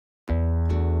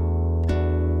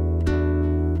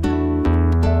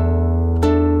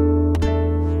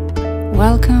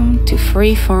Welcome to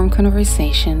Free-Form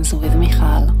Conversations with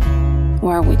Michal,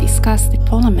 where we discuss the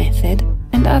Pola method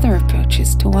and other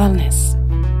approaches to wellness.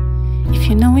 If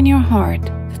you know in your heart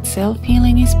that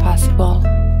self-healing is possible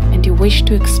and you wish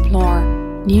to explore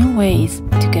new ways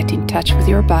to get in touch with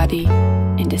your body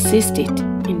and assist it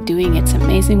in doing its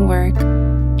amazing work,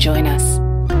 join us.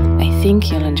 I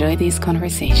think you'll enjoy these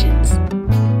conversations.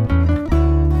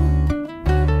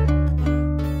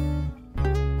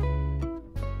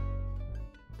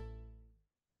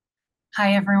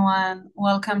 Hi everyone,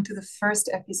 welcome to the first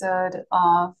episode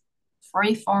of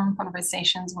Free-Form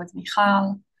Conversations with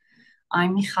Michal.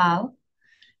 I'm Michal,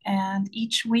 and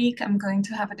each week I'm going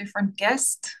to have a different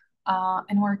guest,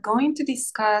 and we're going to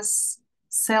discuss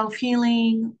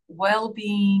self-healing,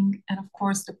 well-being, and of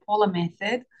course the Pola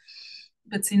method.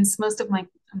 But since most of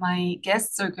my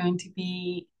guests are going to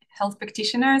be health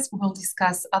practitioners, we'll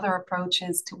discuss other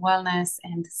approaches to wellness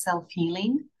and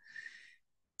self-healing.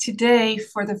 Today,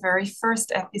 for the very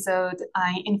first episode,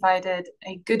 I invited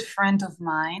a good friend of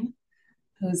mine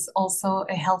who's also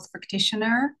a health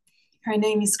practitioner. Her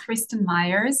name is Kristen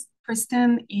Myers.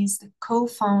 Kristen is the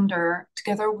co-founder,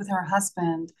 together with her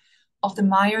husband, of the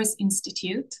Myers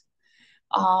Institute.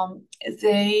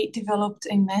 They developed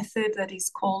a method that is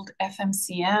called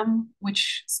FMCM,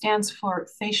 which stands for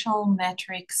Facial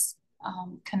Matrix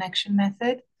Connection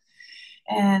Method.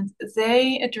 And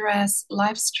they address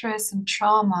life stress and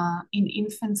trauma in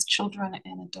infants, children,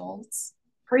 and adults.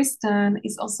 Kristen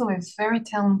is also a very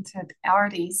talented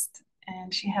artist,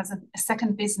 and she has a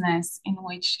second business in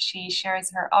which she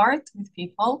shares her art with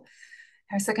people.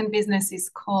 Her second business is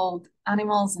called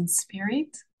Animals and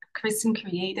Spirit. Kristen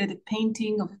created a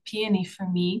painting of a peony for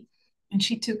me, and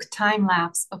she took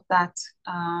time-lapse of that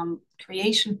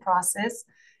creation process,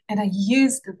 and I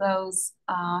used those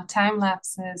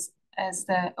time-lapses as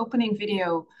the opening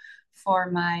video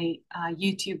for my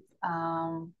YouTube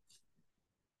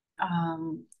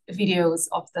videos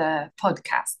of the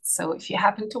podcast. So if you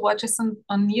happen to watch us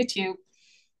on YouTube,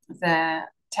 the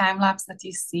time-lapse that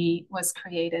you see was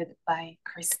created by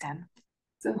Kristen.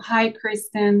 So hi,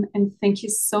 Kristen, and thank you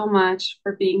so much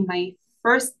for being my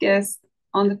first guest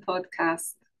on the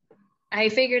podcast. I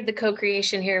figured the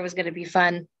co-creation here was going to be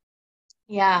fun.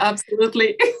 Yeah.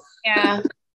 Absolutely. Yeah.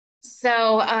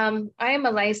 So I am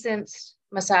a licensed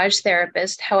massage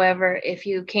therapist. However, if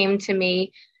you came to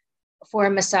me for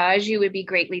a massage, you would be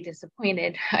greatly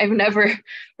disappointed. I've never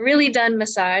really done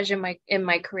massage in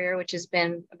my career, which has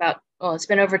been it's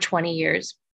been over 20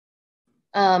 years.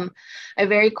 I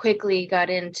very quickly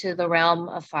got into the realm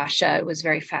of fascia. It was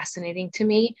very fascinating to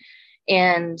me,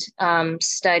 and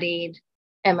studied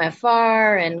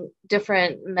MFR and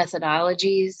different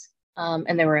methodologies,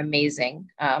 and they were amazing.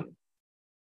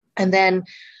 And then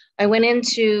I went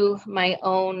into my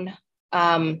own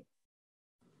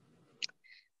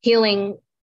healing.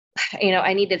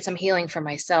 I needed some healing for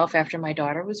myself after my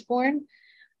daughter was born.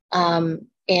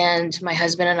 And my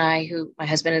husband and I, my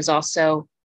husband is also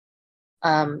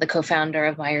the co-founder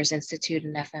of Myers Institute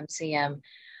and FMCM,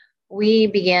 we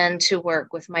began to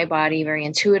work with my body very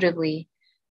intuitively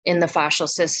in the fascial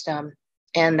system.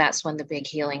 And that's when the big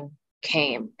healing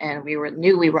came, and we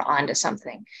knew we were onto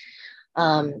something.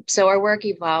 So our work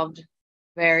evolved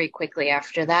very quickly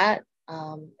after that,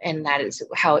 and that is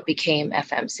how it became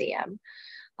FMCM.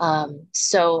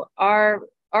 So our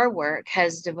work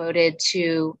has devoted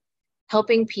to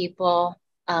helping people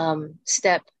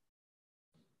step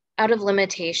out of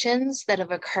limitations that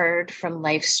have occurred from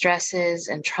life stresses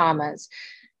and traumas,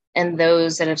 and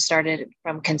those that have started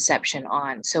from conception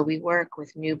on. So we work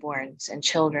with newborns and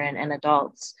children and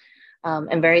adults,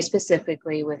 and very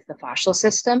specifically with the fascial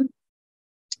system.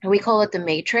 And we call it the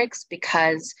matrix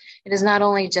because it is not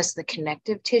only just the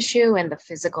connective tissue and the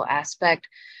physical aspect,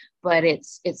 but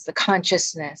it's the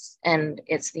consciousness, and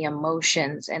it's the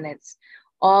emotions, and it's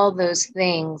all those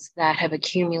things that have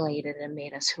accumulated and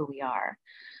made us who we are.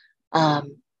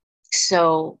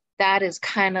 So that is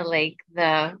kind of like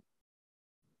the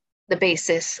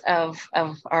basis of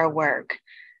our work.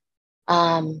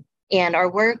 And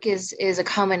our work is a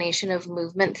combination of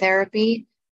movement therapy,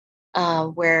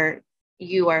 where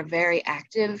you are very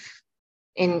active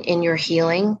in your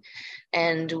healing,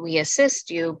 and we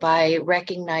assist you by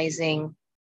recognizing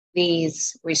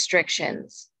these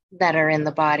restrictions that are in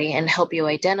the body and help you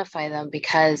identify them,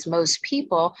 because most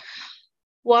people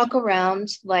walk around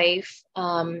life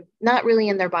not really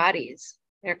in their bodies.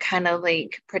 They're kind of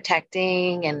like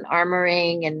protecting and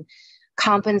armoring and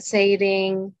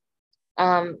compensating.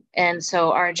 And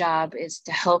so our job is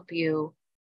to help you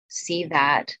see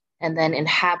that and then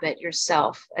inhabit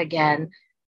yourself again,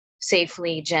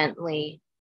 safely, gently,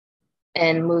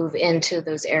 and move into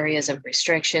those areas of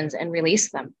restrictions and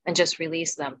release them and just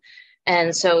release them.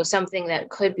 And so something that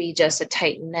could be just a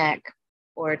tight neck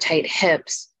or tight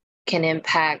hips can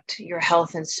impact your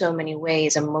health in so many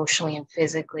ways, emotionally and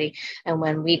physically. And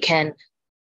when we can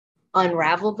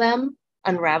unravel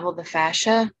the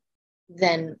fascia,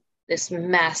 then this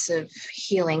massive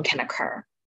healing can occur.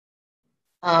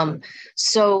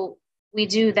 So we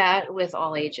do that with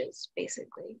all ages,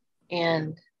 basically.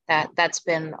 And that's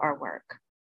been our work.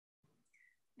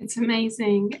 It's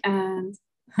amazing. And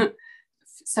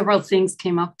several things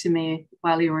came up to me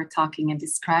while you were talking and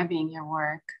describing your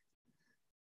work.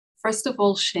 First of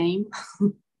all, shame.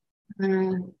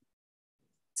 So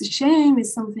shame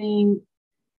is something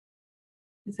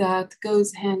that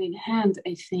goes hand in hand,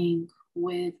 I think,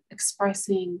 with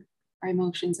expressing our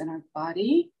emotions in our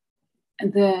body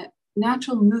and the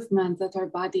natural movement that our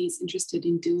body is interested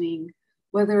in doing,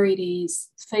 whether it is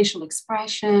facial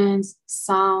expressions,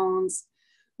 sounds,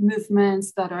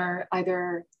 movements that are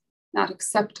either not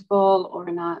acceptable or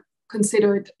not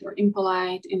considered or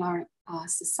impolite in our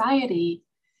society,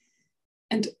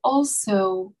 and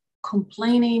also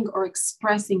complaining or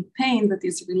expressing pain that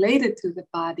is related to the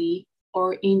body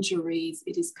or injuries.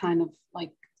 It is kind of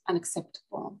like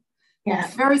unacceptable. Yeah.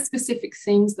 Very specific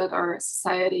things that our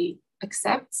society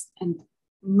accepts and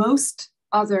most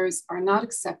others are not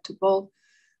acceptable.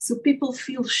 So people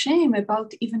feel shame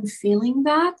about even feeling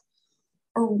that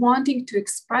or wanting to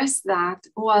express that,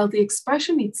 while the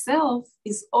expression itself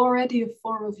is already a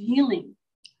form of healing.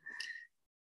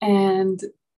 And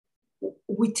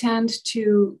we tend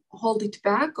to hold it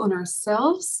back on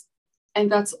ourselves. And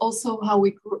that's also how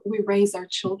we raise our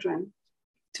children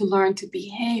to learn to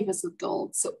behave as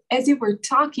adults. So as you were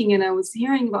talking and I was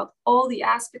hearing about all the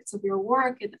aspects of your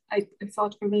work, and I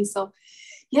thought for myself,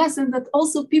 yes, and that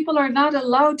also people are not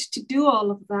allowed to do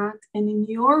all of that. And in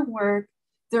your work,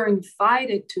 they're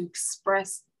invited to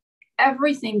express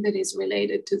everything that is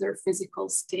related to their physical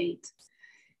state.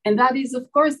 And that is,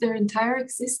 of course, their entire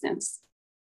existence.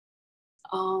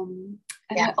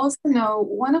 I also know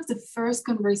one of the first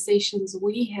conversations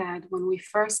we had when we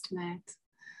first met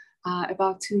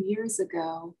about 2 years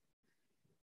ago.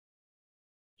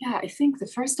 Yeah, I think the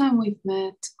first time we've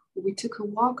met, we took a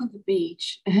walk on the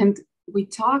beach and we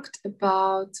talked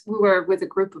about, we were with a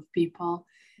group of people,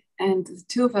 and the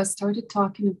two of us started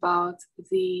talking about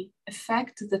the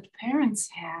effect that parents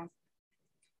have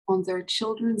on their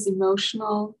children's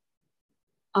emotional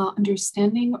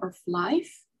understanding of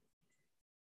life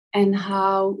and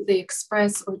how they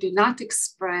express or do not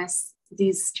express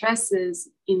these stresses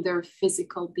in their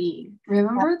physical being.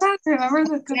 Remember that? Remember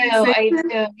that conversation?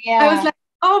 I do, yeah. I was like,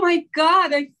 oh my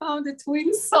God, I found a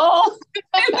twin soul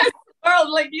in this world.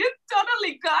 Like, you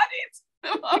totally got it.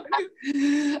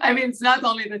 I mean, it's not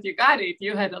only that you got it,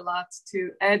 you had a lot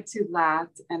to add to that.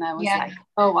 And I was like,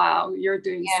 oh, wow, you're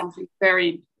doing something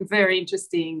very, very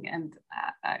interesting. And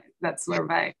that's where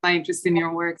my interest in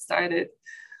your work started.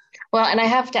 Well, and I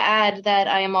have to add that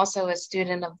I am also a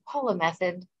student of Paula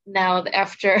method. Now,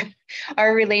 after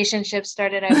our relationship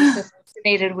started, I was so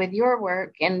fascinated with your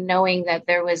work and knowing that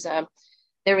there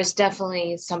was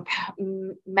definitely some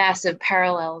massive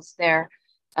parallels there.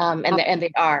 And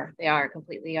they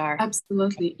completely are.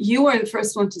 Absolutely. You were the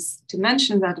first one to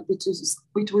mention that,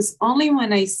 it was only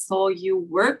when I saw you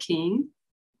working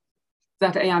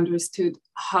that I understood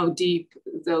how deep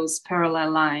those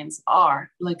parallel lines are.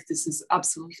 Like, this is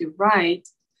absolutely right.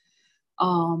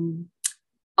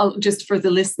 I'll just, for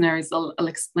the listeners, I'll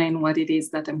explain what it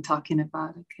is that I'm talking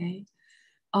about, okay?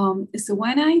 So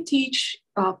when I teach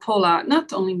Paula,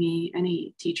 not only me,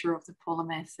 any teacher of the Paula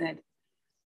method,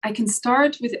 I can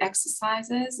start with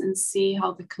exercises and see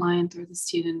how the client or the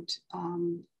student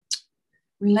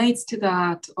relates to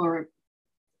that, or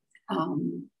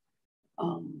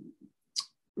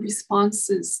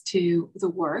responses to the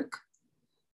work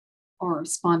or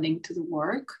responding to the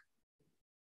work.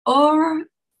 Or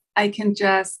I can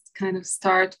just kind of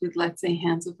start with, let's say,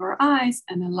 hands over eyes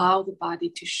and allow the body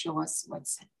to show us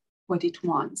what it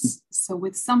wants. So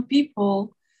with some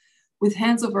people, with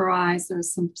hands over eyes,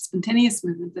 there's some spontaneous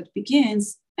movement that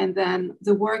begins, and then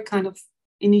the work kind of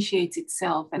initiates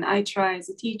itself. And I try as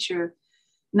a teacher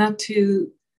not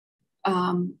to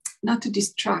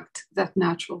distract that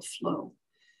natural flow.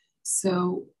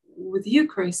 So with you,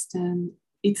 Kristen,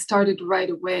 it started right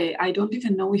away. I don't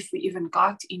even know if we even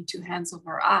got into hands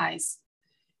over eyes,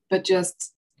 but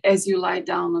just as you lie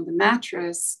down on the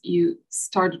mattress, you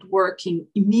started working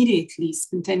immediately,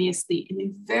 spontaneously, in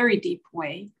a very deep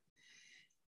way.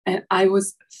 And I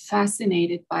was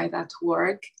fascinated by that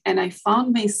work. And I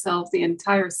found myself the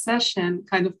entire session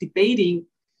kind of debating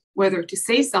whether to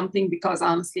say something, because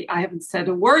honestly, I haven't said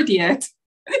a word yet.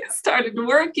 It started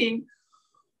working,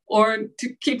 or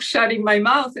to keep shutting my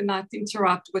mouth and not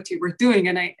interrupt what you were doing.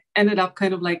 And I ended up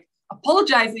kind of like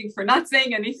apologizing for not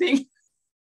saying anything.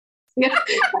 Yeah,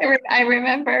 I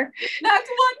remember Not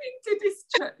wanting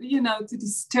to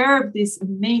disturb this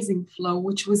amazing flow,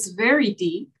 which was very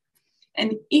deep.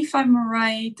 And if I'm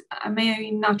right, I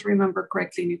may not remember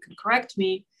correctly, and you can correct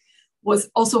me, was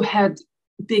also had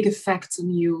big effects on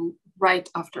you right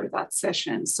after that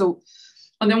session. So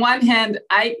on the one hand,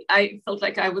 I felt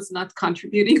like I was not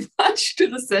contributing much to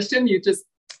the session. You just,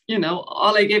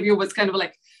 all I gave you was kind of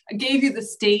like, I gave you the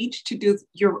stage to do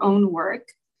your own work.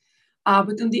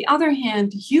 But on the other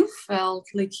hand, you felt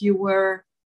like you were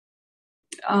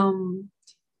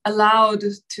allowed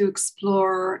to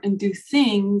explore and do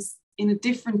things in a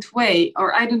different way,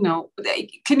 or I don't know.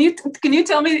 Can you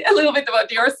tell me a little bit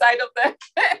about your side of that?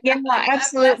 Yeah,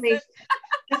 absolutely.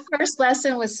 The first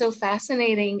lesson was so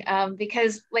fascinating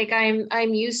because like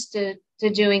I'm used to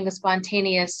doing the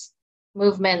spontaneous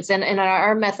movements, and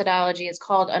our methodology is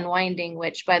called unwinding,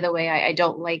 which, by the way, I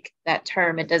don't like that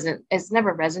term. It's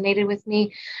never resonated with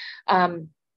me.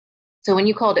 So when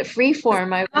you called it free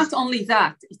form, not only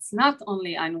that, it's not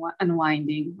only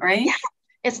unwinding, right? Yeah,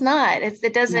 it's not.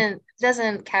 It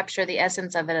doesn't capture the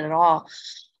essence of it at all.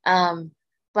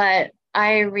 But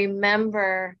I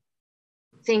remember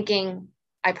thinking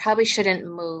I probably shouldn't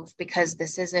move because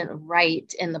this isn't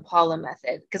right in the Paula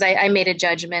method, because I made a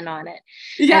judgment on it.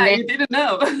 Yeah, and then you didn't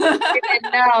know. I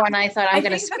didn't know, and I thought I'm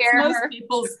going to scare most her.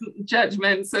 People's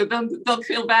judgment, so don't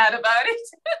feel bad about it.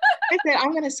 I said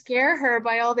I'm going to scare her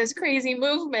by all this crazy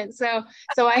movement, so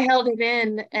I held it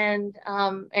in, and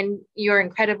you're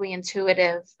incredibly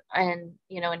intuitive, and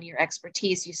in your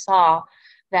expertise, you saw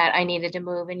that I needed to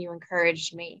move, and you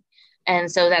encouraged me.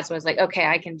 And so that's when I was like, okay,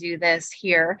 I can do this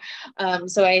here.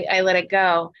 So I let it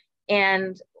go.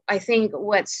 And I think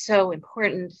what's so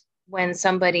important when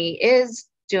somebody is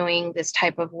doing this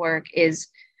type of work is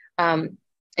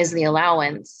the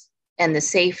allowance and the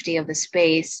safety of the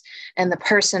space and the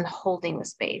person holding the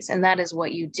space. And that is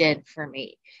what you did for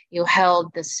me. You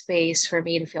held the space for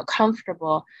me to feel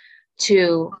comfortable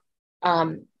to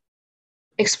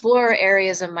explore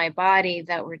areas of my body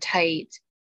that were tight,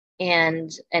 and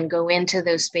go into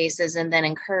those spaces, and then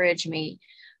encourage me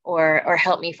or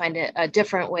help me find a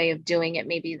different way of doing it,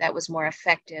 maybe that was more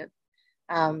effective.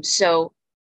 So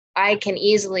I can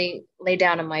easily lay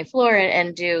down on my floor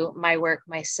and do my work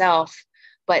myself,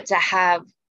 but to have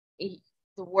the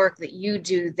work that you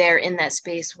do there in that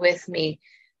space with me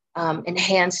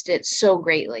enhanced it so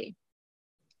greatly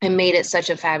and made it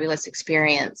such a fabulous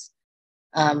experience.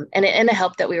 And it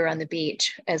helped that we were on the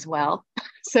beach as well.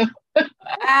 So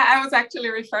I was actually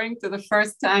referring to the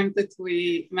first time that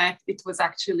we met. It was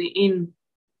actually in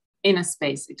a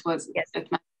space. It was at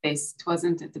my space. It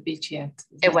wasn't at the beach yet.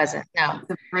 It wasn't. No,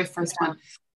 the very first one.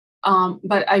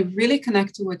 But I really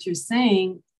connect to what you're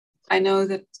saying. I know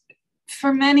that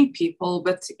for many people,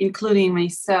 but including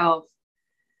myself,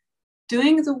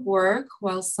 doing the work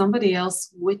while somebody else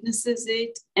witnesses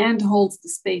it and holds the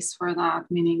space for that,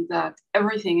 meaning that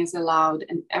everything is allowed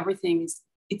and everything is,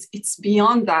 it's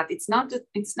beyond that. It's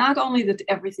not only that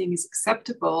everything is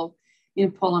acceptable in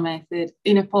a Paula method,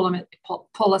 in a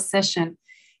Paula session,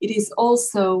 it is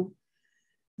also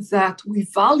that we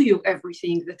value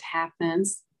everything that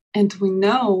happens, and we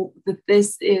know that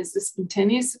this is the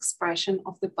spontaneous expression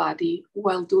of the body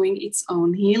while doing its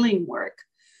own healing work.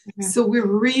 Mm-hmm. So we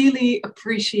really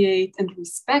appreciate and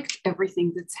respect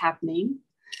everything that's happening.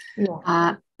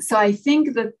 Yeah. So I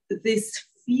think that this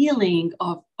feeling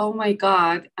of, oh my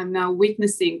God, I'm now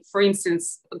witnessing, for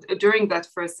instance, during that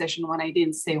first session when I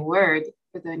didn't say a word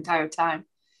for the entire time,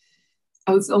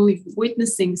 I was only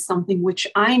witnessing something which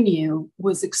I knew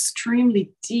was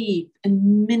extremely deep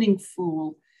and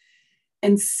meaningful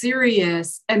and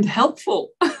serious and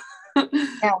helpful.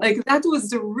 Yeah. Like that was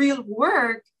the real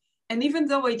work. And even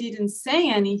though I didn't say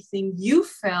anything, you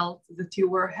felt that you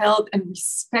were held and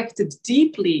respected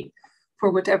deeply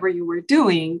for whatever you were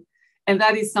doing. And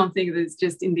that is something that's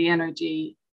just in the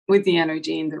energy, with the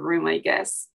energy in the room, I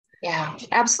guess. Yeah,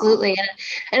 absolutely.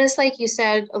 And it's like you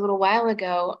said a little while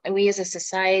ago, we as a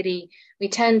society, we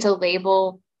tend to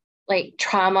label like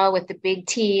trauma with the big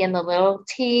T and the little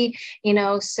t,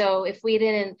 so if we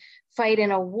didn't fight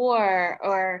in a war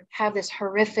or have this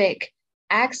horrific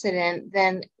accident,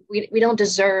 then we don't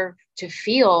deserve to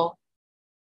feel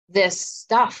this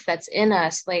stuff that's in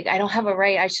us. Like, I don't have a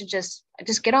right. I should just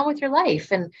get on with your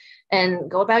life and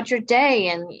go about your day.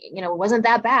 And, wasn't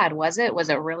that bad? Was it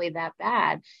really that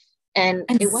bad? And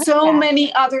it was so that.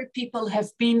 many other people have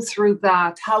been through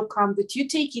that. How come that you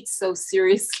take it so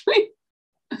seriously?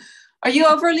 Are you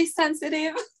overly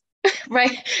sensitive?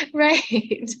 Right,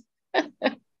 right.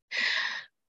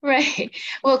 Right.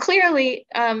 Well, clearly,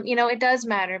 it does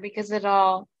matter because it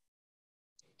all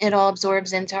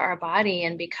absorbs into our body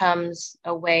and becomes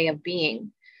a way of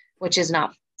being, which is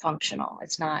not functional.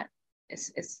 It's not,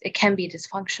 it can be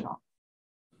dysfunctional.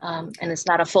 And it's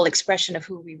not a full expression of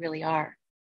who we really are.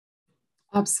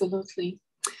 Absolutely.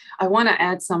 I want to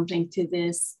add something to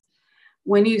this.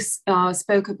 When you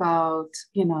spoke about,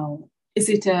 is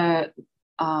it a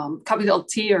capital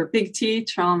T or big T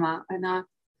trauma or not?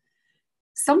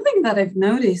 Something that I've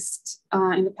noticed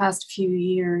in the past few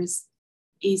years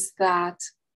is that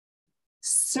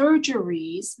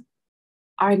surgeries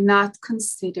are not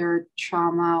considered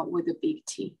trauma with a big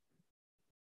T.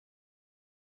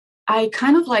 I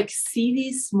kind of like see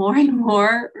this more and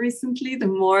more recently, the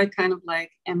more I kind of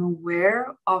like am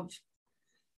aware of,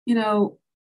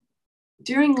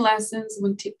 during lessons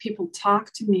when people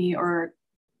talk to me or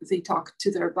they talk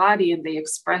to their body and they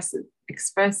express it,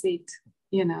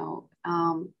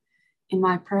 in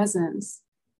my presence,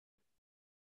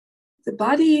 the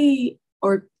body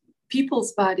or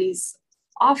people's bodies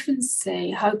often say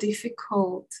how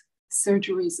difficult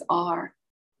surgeries are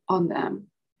on them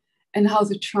and how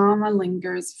the trauma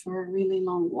lingers for a really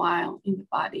long while in the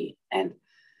body. And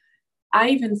I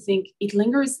even think it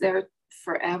lingers there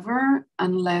forever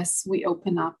unless we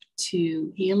open up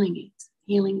to healing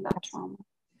that trauma.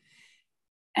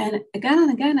 And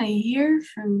again, I hear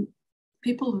from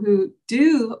people who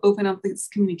do open up this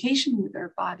communication with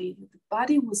their body, the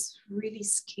body was really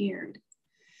scared.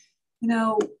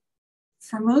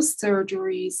 For most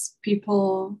surgeries,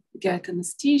 people get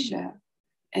anesthesia.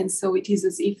 And so it is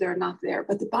as if they're not there,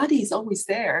 but the body is always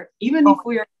there, even if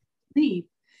we are asleep.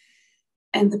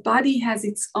 And the body has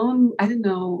its own, I don't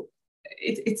know,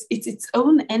 it's its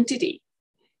own entity.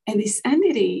 And this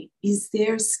entity is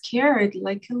there scared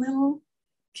like a little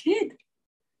kid,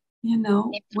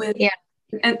 with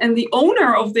and the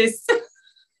owner of this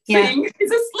thing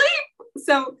is asleep.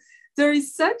 So there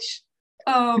is such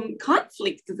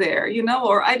conflict there,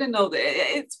 or I don't know,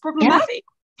 it's problematic.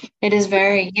 It is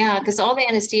very, because all the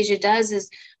anesthesia does is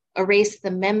erase the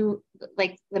memory,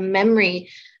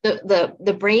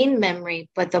 the brain memory,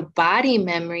 but the body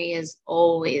memory is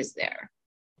always there.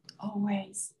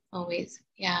 Always.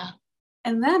 Yeah.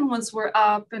 And then once we're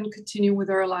up and continue with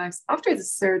our lives after the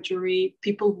surgery,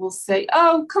 people will say,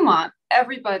 oh, come on,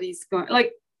 everybody's going,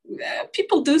 like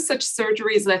people do such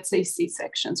surgeries, let's say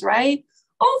C-sections, right?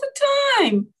 All the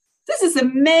time. This is a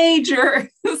major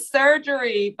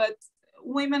surgery, but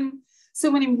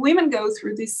so many women go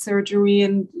through this surgery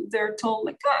and they're told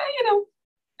like,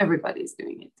 everybody's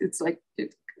doing it. It's like,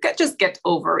 just get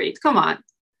over it. Come on.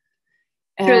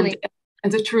 And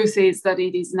the truth is that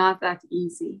it is not that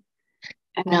easy.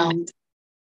 And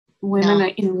women are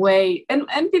in a way, and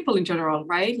people in general,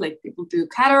 right? Like people do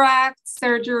cataract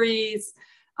surgeries,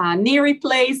 knee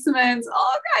replacements,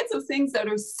 all kinds of things that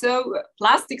are so,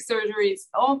 plastic surgeries,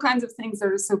 all kinds of things that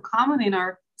are so common in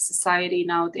our society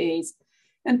nowadays.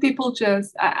 And people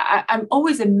just, I'm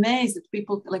always amazed at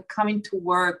people like coming to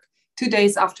work 2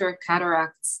 days after a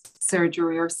cataract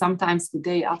surgery or sometimes the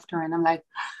day after. And I'm like,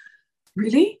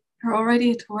 really? You're already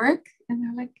at work? And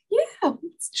they're like, yeah,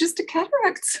 it's just a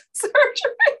cataract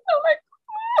surgery.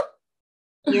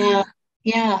 I'm like,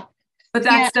 yeah. But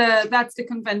that's the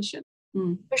convention.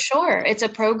 For sure. It's a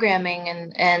programming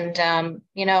and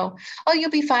oh, you'll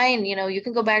be fine. You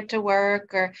can go back to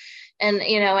work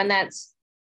and that's,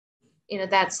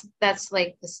 that's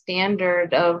like the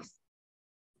standard of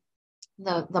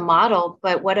the model.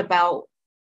 But what about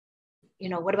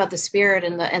the spirit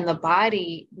and the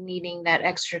body needing that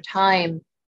extra time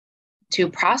to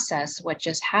process what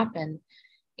just happened?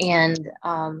 And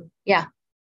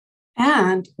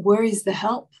And where is the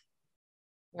help?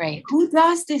 Right. Who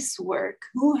does this work?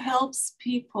 Who helps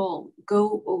people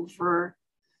go over,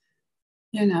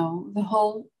 the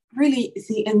whole, really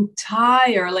the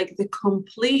entire, like the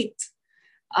complete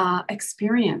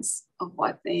experience of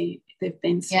what they've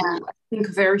been through? Yeah. I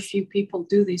think very few people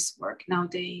do this work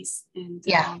nowadays. And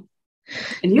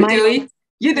and you do it.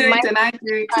 You do it, and I do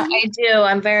it too. I do.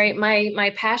 I'm very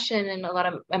my passion and a lot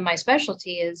of my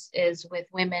specialty is with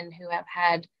women who have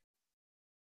had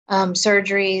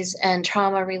surgeries and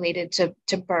trauma related to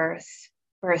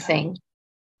birthing.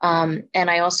 And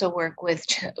I also work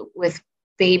with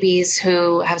babies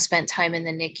who have spent time in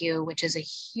the NICU, which is a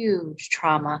huge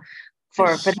trauma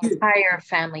for the entire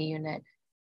family unit.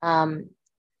 And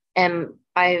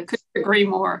I could agree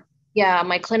more. Yeah,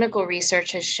 my clinical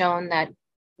research has shown that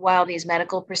while these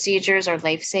medical procedures are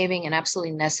life-saving and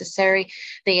absolutely necessary,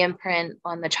 they imprint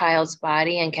on the child's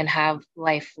body and can have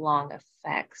lifelong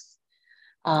effects.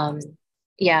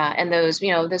 Yeah, and those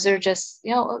are just,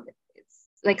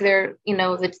 it's like they're,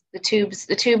 the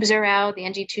tubes are out, the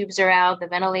NG tubes are out, the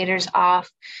ventilator's off,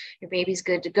 your baby's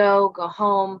good to go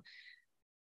home.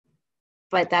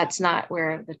 But that's not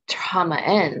where the trauma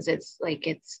ends. It's like,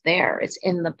 it's there, it's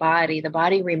in the body. The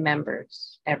body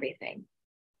remembers everything.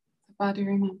 The body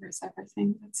remembers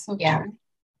everything. That's so Yeah. true.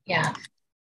 Yeah.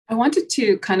 I wanted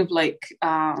to kind of like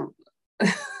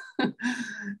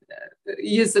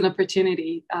use an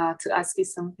opportunity to ask you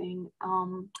something.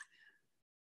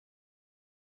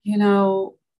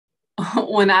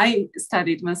 When I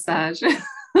studied massage,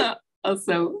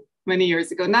 also many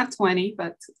years ago, not 20,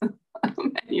 but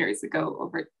many years ago,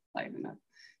 over, I don't know,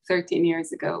 13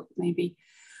 years ago, maybe.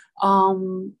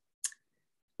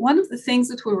 One of the things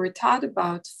that we were taught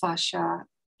about fascia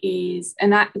is,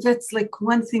 and that's like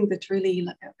one thing that really,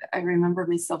 I remember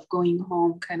myself going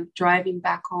home, kind of driving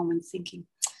back home and thinking,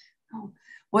 oh,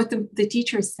 what the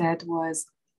teacher said was,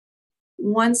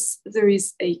 once there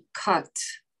is a cut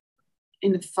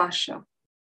in the fascia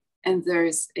and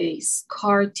there's a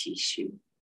scar tissue,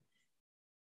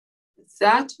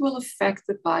 that will affect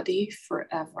the body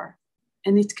forever.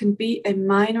 And it can be a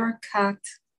minor cut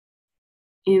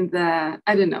in the,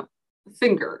 I don't know,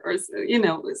 finger or,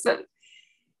 so.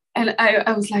 And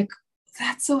I was like,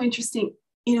 that's so interesting.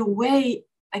 In a way,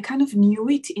 I kind of knew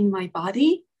it in my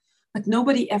body, but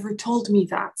nobody ever told me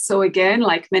that. So again,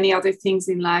 like many other things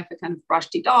in life, I kind of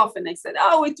brushed it off and I said,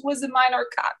 oh, it was a minor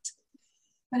cut.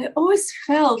 But I always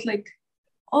felt like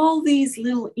all these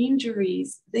little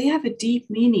injuries, they have a deep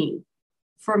meaning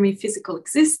for my physical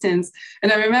existence.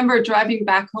 And I remember driving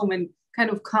back home and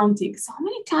kind of counting, so how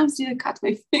many times did I cut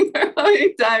my finger? How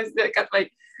many times did I cut my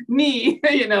knee,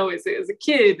 as a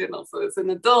kid and also as an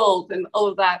adult and all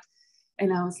of that.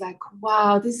 And I was like,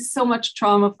 wow, this is so much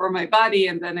trauma for my body.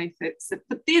 And then I said,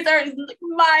 but these are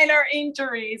minor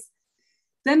injuries.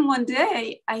 Then one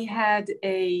day I had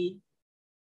a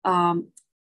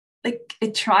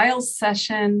trial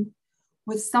session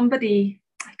with somebody.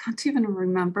 I can't even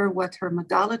remember what her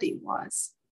modality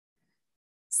was.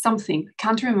 Something, I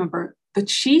can't remember. But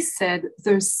she said,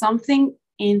 there's something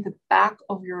in the back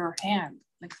of your hand,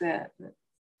 like that.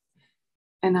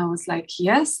 And I was like,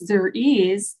 yes, there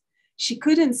is. She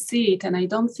couldn't see it. And I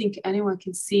don't think anyone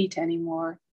can see it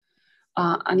anymore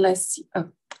unless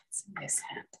it's in this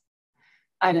hand.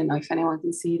 I don't know if anyone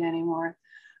can see it anymore.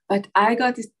 But I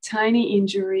got this tiny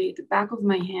injury at the back of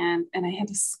my hand, and I had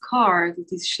a scar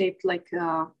that is shaped like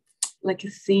a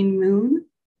thin moon.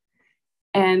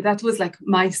 And that was like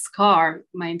my scar,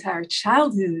 my entire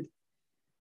childhood.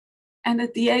 And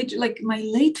at the age, like my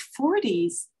late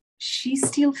 40s, she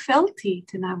still felt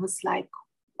it. And I was like,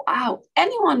 wow,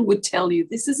 anyone would tell you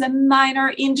this is a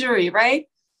minor injury, right?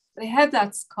 But I had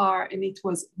that scar, and it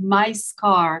was my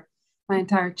scar my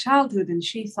entire childhood. And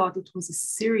she thought it was a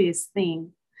serious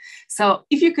thing. So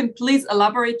if you can please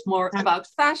elaborate more about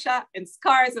fascia and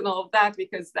scars and all of that,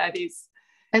 because that is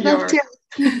I'd love to.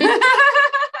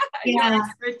 your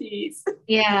expertise.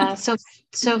 Yeah. So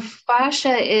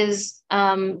fascia is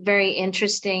very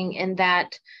interesting in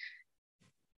that,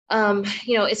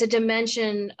 it's a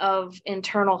dimension of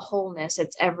internal wholeness.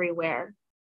 It's everywhere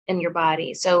in your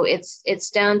body. So it's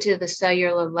down to the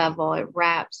cellular level. It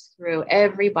wraps through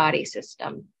every body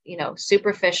system,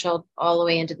 superficial all the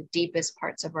way into the deepest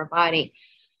parts of our body.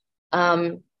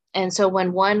 And so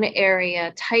when one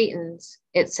area tightens,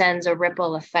 it sends a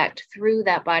ripple effect through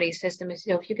that body system.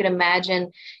 So if you could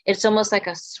imagine, it's almost like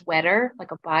a sweater,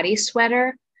 like a body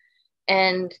sweater.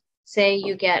 And say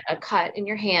you get a cut in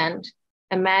your hand,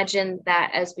 imagine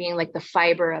that as being like the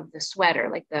fiber of the sweater,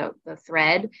 like the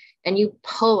thread, and you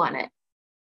pull on it.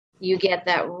 You get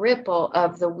that ripple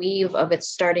of the weave of it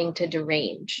starting to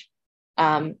derange.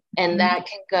 And that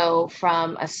can go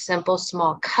from a simple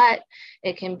small cut.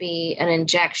 It can be an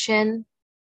injection,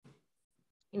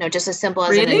 just as simple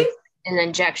as an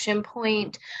injection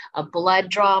point, a blood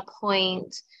draw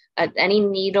point, any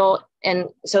needle. And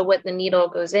so what the needle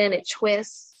goes in, it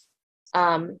twists,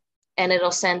 and it'll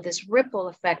send this ripple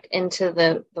effect into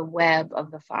the web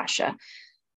of the fascia.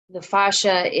 The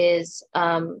fascia is,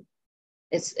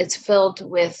 it's filled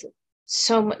with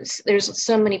so much. There's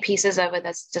so many pieces of it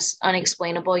that's just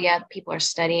unexplainable yet. People are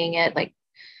studying it like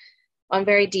on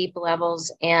very deep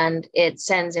levels, and it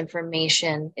sends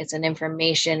information. It's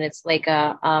like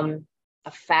a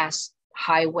fast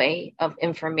highway of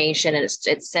information, and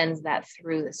it sends that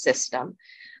through the system.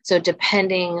 So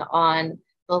depending on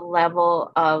the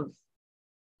level of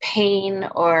pain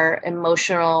or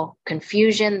emotional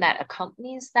confusion that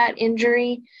accompanies that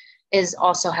injury is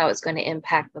also how it's going to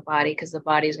impact the body, because the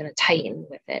body is going to tighten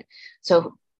with it.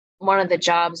 So one of the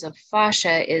jobs of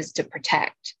fascia is to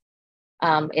protect.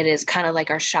 It is kind of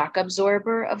like our shock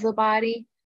absorber of the body.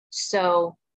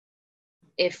 So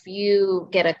if you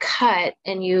get a cut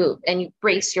and you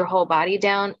brace your whole body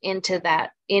down into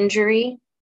that injury,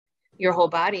 your whole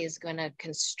body is going to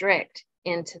constrict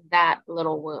into that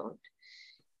little wound.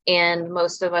 And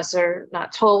most of us are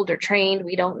not told or trained.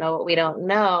 We don't know what we don't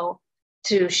know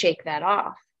to shake that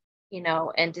off,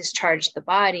 and discharge the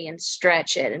body and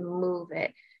stretch it and move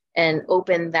it and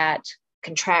open that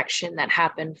contraction that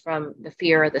happened from the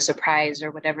fear or the surprise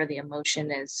or whatever the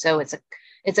emotion is. So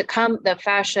the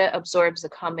fascia absorbs the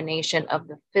combination of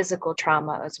the physical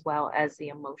trauma as well as the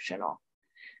emotional.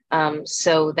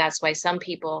 So that's why some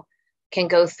people can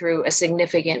go through a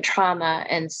significant trauma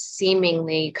and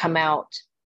seemingly come out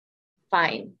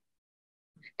fine.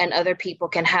 And other people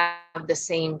can have the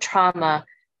same trauma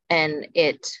and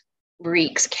it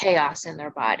wreaks chaos in their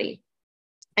body.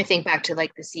 I think back to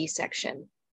like the C-section.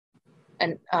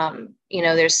 And,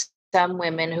 there's some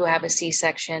women who have a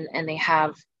C-section and they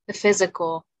have the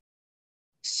physical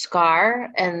scar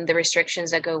and the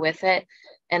restrictions that go with it.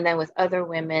 And then with other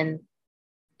women,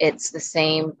 it's the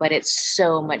same, but it's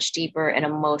so much deeper and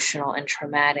emotional and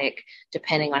traumatic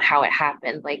depending on how it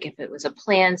happened. Like if it was a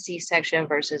planned C-section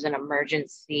versus an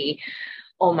emergency,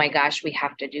 oh my gosh, we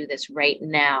have to do this right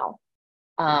now.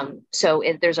 So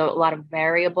there's a lot of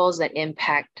variables that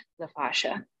impact the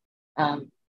fascia.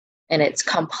 And it's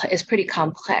pretty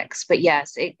complex, but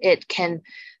yes, the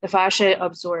fascia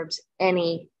absorbs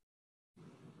any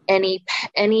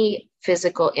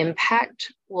physical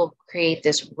impact will create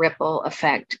this ripple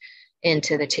effect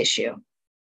into the tissue.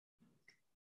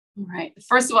 Right.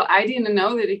 First of all, I didn't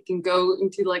know that it can go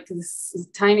into like this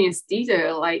tiniest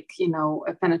detail, like,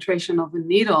 a penetration of a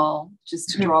needle just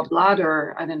to draw blood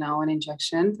or, I don't know, an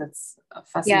injection. That's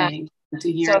fascinating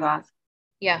to hear that.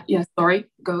 Yeah. Yeah. Sorry.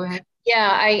 Go ahead. Yeah.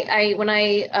 I when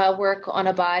I work on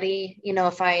a body,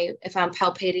 if I'm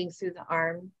palpating through the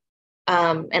arm,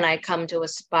 and I come to a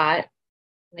spot,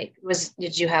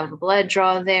 did you have a blood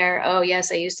draw there? Oh,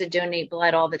 yes, I used to donate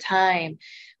blood all the time.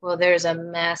 Well, there's a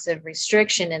massive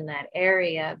restriction in that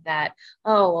area that,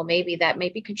 maybe that may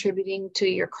be contributing to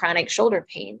your chronic shoulder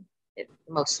pain. It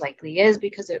most likely is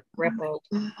because it rippled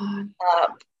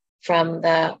up from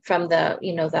the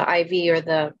the IV or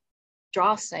the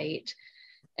draw site,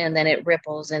 and then it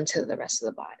ripples into the rest of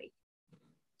the body.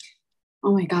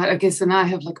 Oh my God. Okay. So now I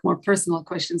have like more personal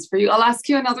questions for you. I'll ask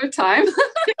you another time.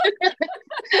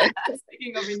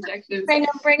 Speaking of injections.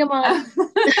 Bring them on.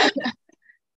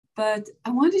 But I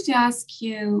wanted to ask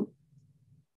you,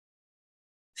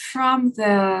 from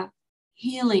the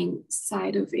healing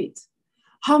side of it,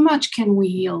 how much can we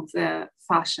heal the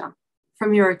fascia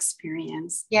from your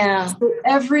experience? Yeah. So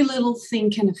every little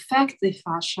thing can affect the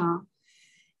fascia.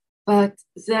 But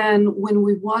then when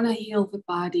we want to heal the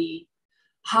body,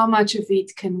 how much of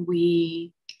it can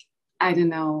we, I don't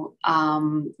know,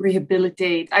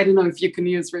 rehabilitate? I don't know if you can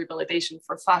use rehabilitation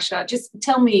for fascia. Just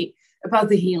tell me about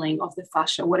the healing of the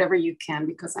fascia, whatever you can,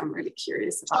 because I'm really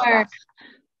curious about that.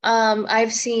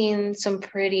 I've seen some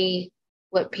pretty,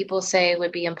 what people say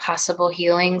would be impossible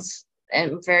healings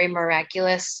and very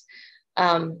miraculous.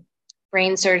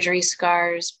 Brain surgery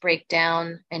scars break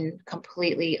down and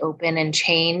completely open and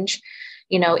change.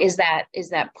 Is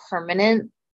that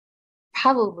permanent?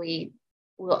 Probably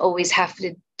we'll always have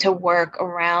to work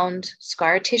around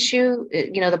scar tissue.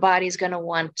 The body's going to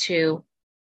want to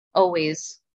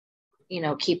always,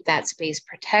 keep that space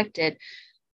protected.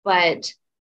 But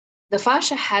the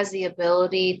fascia has the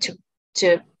ability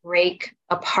to break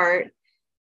apart.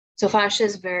 So fascia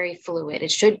is very fluid.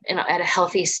 It should, at a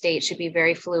healthy state, should be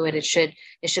very fluid. It should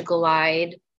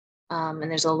glide. And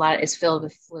there's a lot, it's filled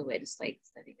with fluid. I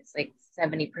think it's like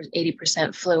 70%,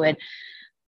 80% fluid.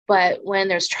 But when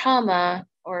there's trauma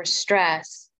or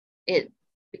stress, it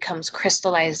becomes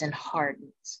crystallized and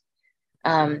hardens.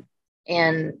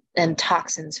 And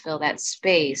toxins fill that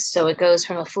space. So it goes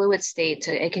from a fluid state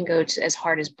it can go to as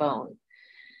hard as bone.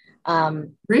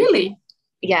 Really?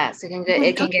 Yes, it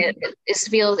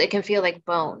can feel like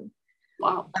bone.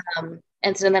 Wow.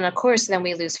 And so then, of course,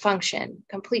 we lose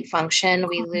complete function.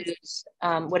 We lose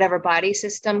whatever body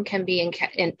system can be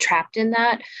trapped in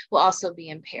that will also be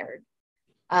impaired.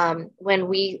 When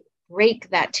we break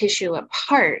that tissue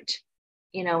apart,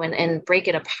 and break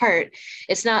it apart,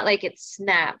 it's not like it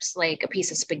snaps like a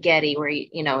piece of spaghetti where,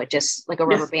 it just like a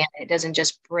rubber band, it doesn't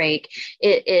just break.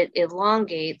 It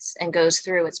elongates and goes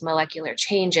through its molecular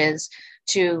changes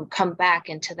to come back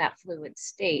into that fluid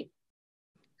state.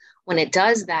 When it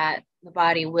does that, the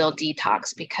body will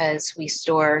detox because we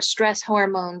store stress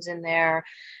hormones in there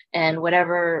and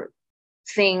whatever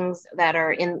things that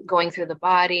are in going through the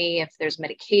body. If there's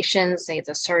medications, say it's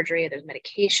a surgery, there's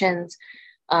medications,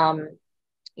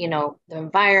 the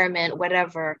environment,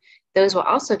 whatever, those will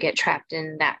also get trapped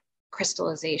in that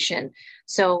crystallization.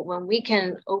 So when we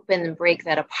can open and break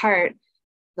that apart,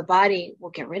 the body will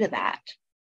get rid of that.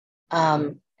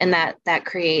 And that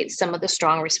creates some of the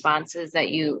strong responses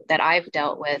that I've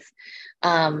dealt with.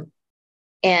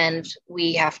 And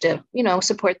we have to,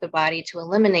 support the body to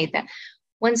eliminate that.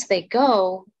 Once they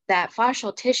go, that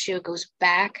fascial tissue goes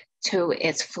back to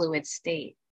its fluid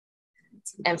state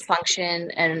and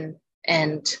function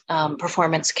and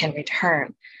performance can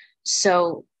return.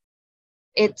 So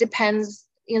it depends,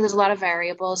 there's a lot of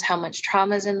variables, how much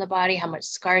trauma is in the body, how much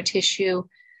scar tissue,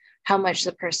 how much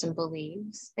the person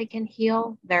believes they can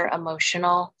heal, their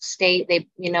emotional state. They,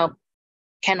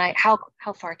 how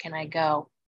far can I go?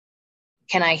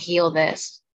 Can I heal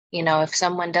this? If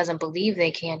someone doesn't believe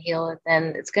they can't heal it,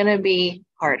 then it's going to be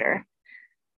harder.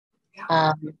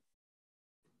 Yeah.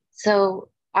 So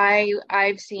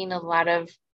I've seen a lot of,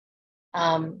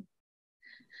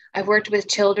 I've worked with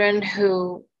children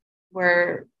who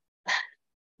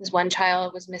this one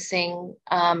child was missing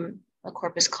a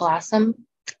corpus callosum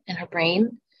in her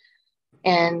brain.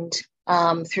 And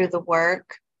through the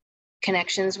work,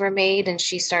 connections were made and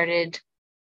she started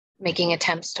making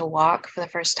attempts to walk for the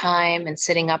first time and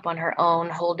sitting up on her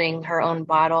own, holding her own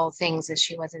bottle, things that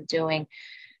she wasn't doing.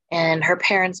 And her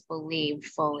parents believed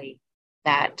fully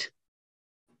that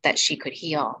she could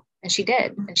heal. And she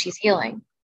did, and she's healing.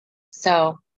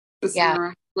 So, it's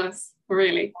miraculous,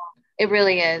 really. It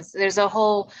really is. There's a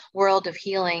whole world of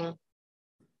healing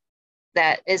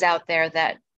that is out there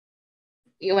that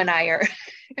you and I are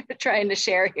trying to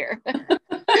share here.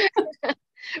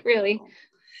 Really.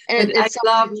 And I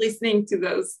love listening to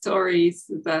those stories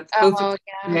that both of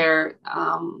you share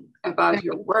about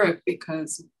your work,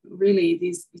 because really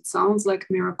it sounds like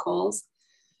miracles.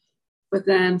 But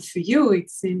then for you, it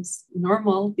seems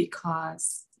normal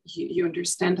because you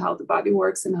understand how the body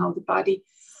works and how the body.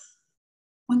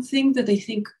 One thing that I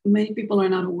think many people are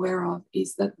not aware of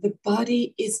is that the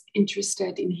body is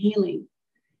interested in healing,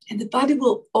 and the body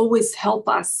will always help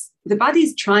us. The body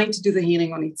is trying to do the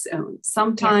healing on its own.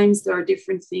 Sometimes there are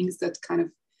different things that kind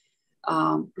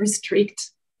of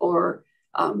restrict or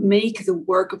make the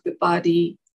work of the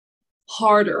body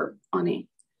harder on it.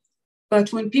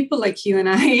 But when people like you and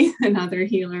I and other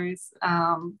healers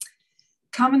come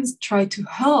and try to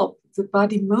help, the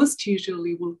body most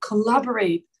usually will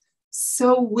collaborate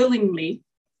so willingly.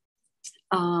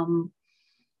 And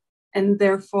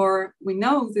therefore, we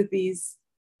know that these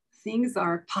things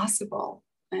are possible.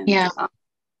 And I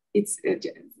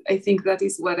think that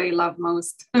is what I love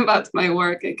most about my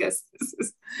work. I guess this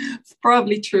is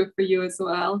probably true for you as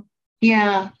well.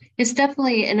 Yeah, it's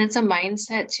definitely, and it's a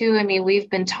mindset too. I mean, we've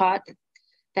been taught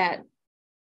that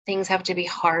things have to be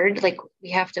hard. Like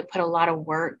we have to put a lot of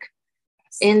work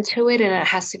into it and it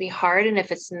has to be hard. And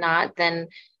if it's not, then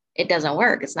it doesn't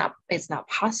work. It's not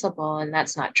possible. And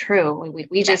that's not true.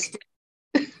 We just,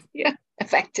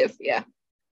 effective. Yeah.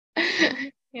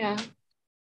 Yeah.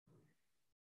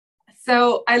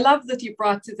 So I love that you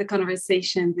brought to the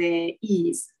conversation the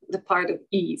part of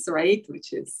ease, right?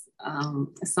 Which is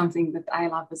something that I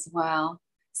love as well.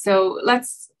 So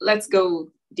let's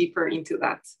go deeper into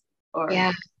that, or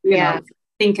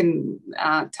think and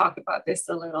talk about this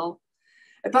a little,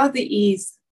 about the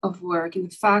ease of work and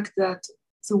the fact that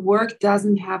the work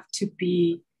doesn't have to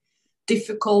be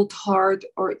difficult, hard,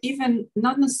 or even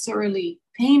not necessarily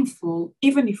painful,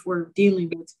 even if we're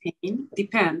dealing with pain.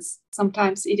 Depends.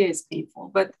 Sometimes it is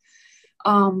painful, but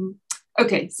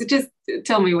okay. So just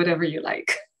tell me whatever you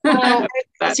like. I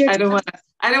don't want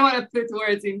to put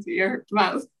words into your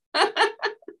mouth. I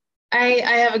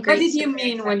have a great. What did you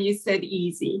mean when you said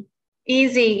easy?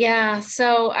 Easy, yeah.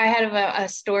 So I had a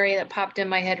story that popped in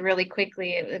my head really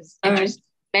quickly. It was interesting.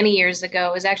 Many years ago,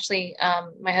 it was actually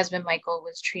my husband Michael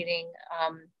was treating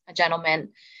a gentleman,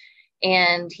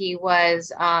 and he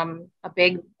was a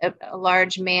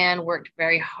large man, worked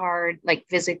very hard, like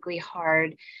physically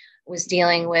hard, was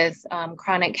dealing with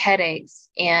chronic headaches,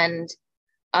 and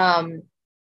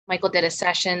Michael did a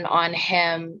session on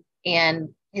him,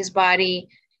 and his body,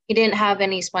 he didn't have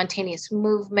any spontaneous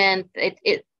movement.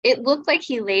 It looked like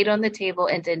he laid on the table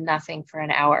and did nothing for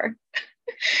an hour.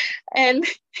 And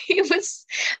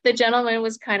the gentleman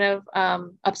was kind of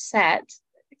upset.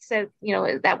 He said,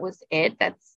 that was it.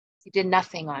 He did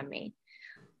nothing on me.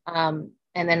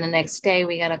 And then the next day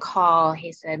we got a call.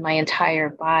 He said, my entire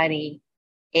body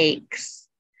aches.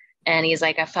 And he's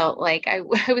like, I felt like I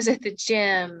was at the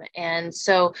gym. And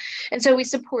so we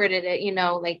supported it,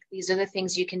 like these are the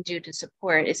things you can do to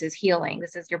support. This is healing.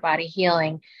 This is your body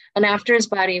healing. And after his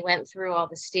body went through all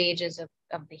the stages of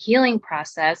the healing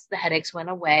process, the headaches went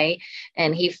away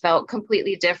and he felt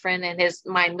completely different and his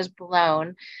mind was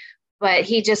blown. But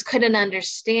he just couldn't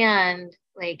understand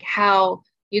like how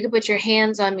you could put your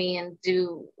hands on me and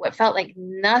do what felt like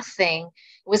nothing.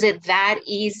 Was it that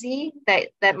easy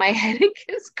that my headache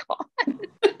is gone?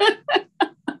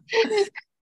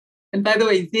 And by the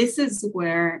way, this is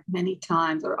where many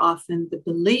times or often the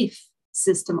belief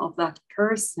system of that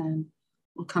person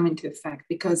will come into effect.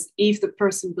 Because if the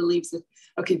person believes that,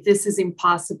 okay, this is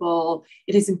impossible,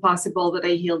 it is impossible that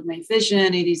I healed my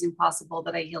vision, it is impossible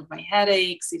that I healed my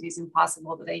headaches, it is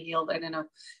impossible that I healed, I don't know,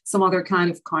 some other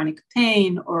kind of chronic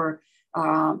pain or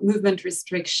movement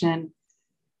restriction,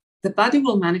 the body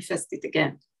will manifest it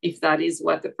again if that is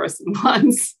what the person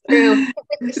wants. True.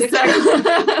 So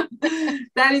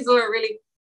that is where really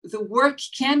the work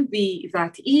can be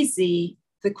that easy.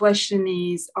 The question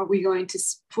is, are we going to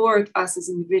support us as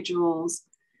individuals,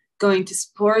 going to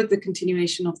support the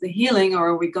continuation of the healing, or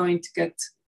are we going to get,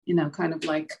 kind of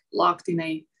like locked in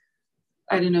a,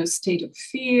 state of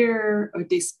fear or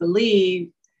disbelief,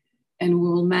 and we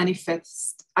will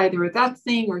manifest either that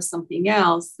thing or something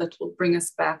else that will bring us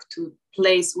back to a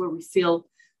place where we feel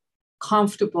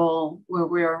comfortable, where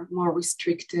we're more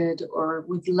restricted or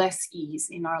with less ease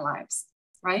in our lives,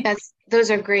 right? Those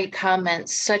are great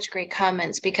comments, such great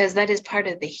comments, because that is part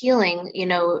of the healing.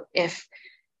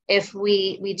 If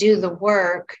we do the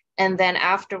work and then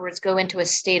afterwards go into a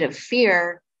state of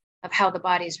fear of how the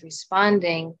body's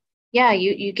responding,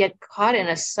 you get caught in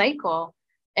a cycle,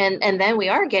 and then we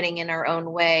are getting in our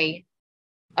own way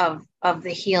of the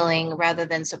healing rather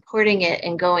than supporting it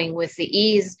and going with the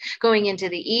ease, going into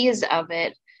the ease of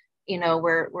it.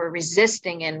 We're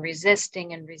resisting and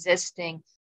resisting and resisting.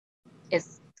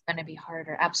 It's going to be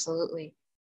harder. Absolutely.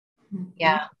 Mm-hmm.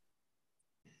 Yeah.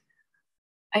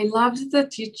 I loved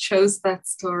that you chose that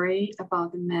story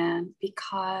about the man,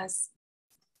 because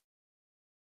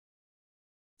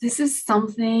this is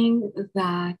something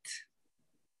that,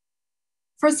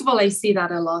 first of all, I see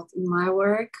that a lot in my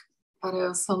work, but I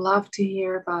also love to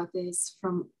hear about this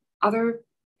from other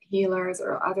healers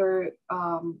or other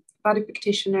body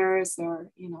practitioners or,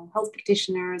 health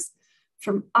practitioners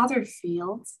from other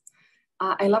fields.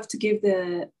 I love to give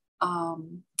the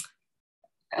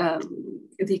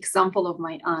example of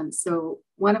my aunt. So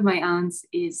one of my aunts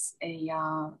is a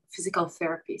physical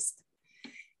therapist.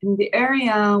 In the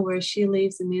area where she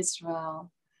lives in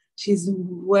Israel, she's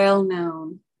well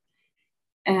known.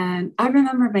 And I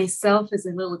remember myself as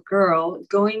a little girl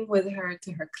going with her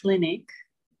to her clinic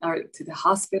or to the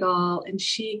hospital, and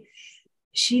she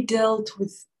dealt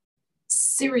with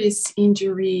serious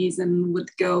injuries and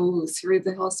would go through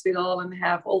the hospital and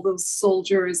have all those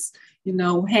soldiers,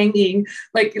 hanging,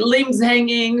 like limbs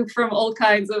hanging from all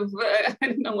kinds of, I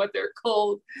don't know what they're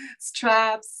called,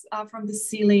 straps from the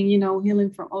ceiling,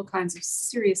 healing from all kinds of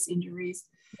serious injuries.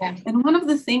 Yeah. And one of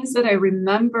the things that I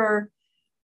remember,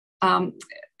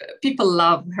 people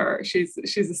love her. She's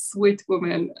a sweet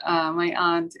woman, my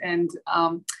aunt. And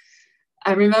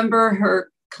I remember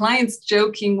her clients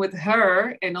joking with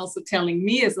her and also telling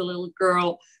me as a little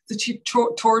girl that she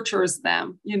tortures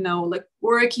them, like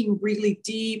working really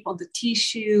deep on the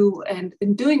tissue and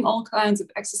doing all kinds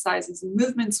of exercises and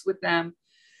movements with them.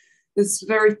 It's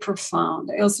very profound.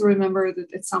 I also remember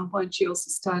that at some point she also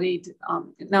studied,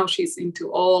 now she's into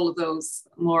all of those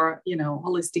more,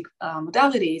 holistic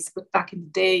modalities. But back in the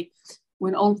day,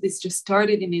 when all of this just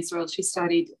started in Israel, she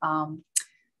studied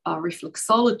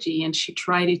reflexology, and she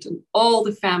tried it on all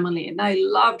the family. And I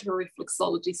loved her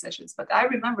reflexology sessions, but I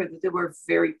remember that they were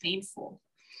very painful.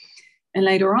 And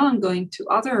later on, going to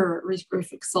other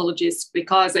reflexologists,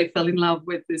 because I fell in love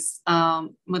with this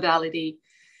modality,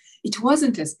 it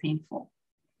wasn't as painful.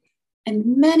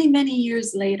 And many, many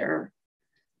years later,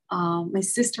 my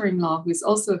sister-in-law, who is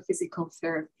also a physical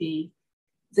therapy,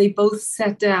 they both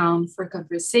sat down for a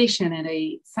conversation at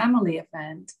a family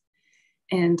event.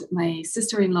 And my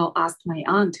sister-in-law asked my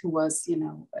aunt, who was,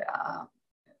 a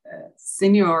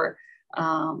senior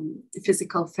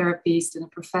physical therapist and a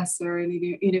professor in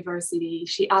a university,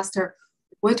 she asked her,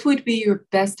 what would be your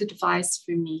best advice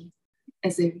for me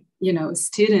as a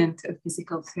student of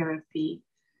physical therapy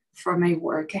for my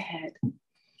work ahead?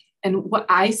 And what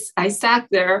I sat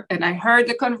there and I heard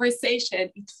the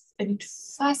conversation, and it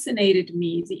fascinated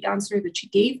me, the answer that she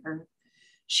gave her.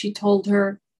 She told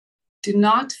her, do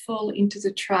not fall into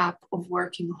the trap of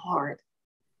working hard.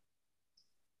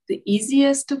 the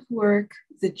easiest of work,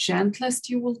 the gentlest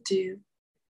you will do,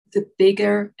 the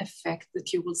bigger effect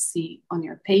that you will see on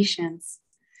your patients.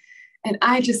 And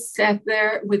I just sat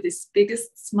there with this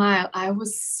biggest smile. I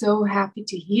was so happy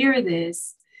to hear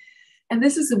this. And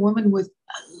this is a woman with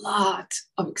a lot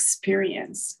of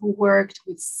experience who worked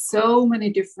with so many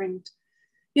different,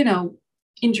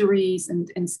 injuries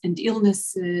and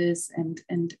illnesses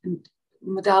and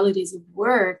modalities of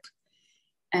work.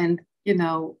 And,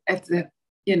 at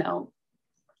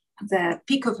the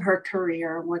peak of her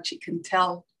career, what she can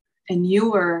tell a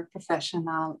newer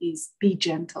professional is be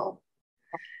gentle.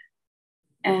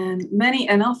 And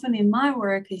often in my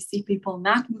work, I see people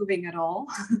not moving at all.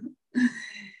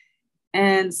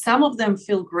 And some of them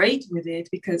feel great with it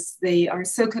because they are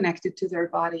so connected to their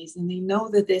bodies and they know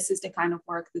that this is the kind of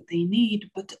work that they need.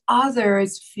 But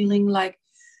others feeling like,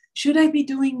 should I be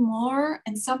doing more?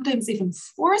 And sometimes even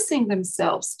forcing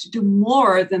themselves to do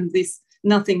more than this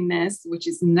nothingness, which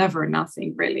is never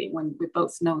nothing really, when we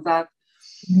both know that.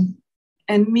 Mm-hmm.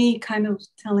 And me kind of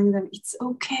telling them, it's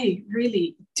okay,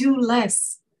 really, do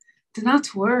less. Do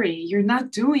not worry. You're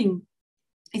not doing,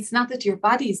 it's not that your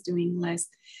body is doing less.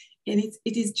 And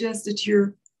it is just that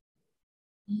you're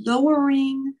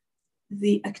lowering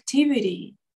the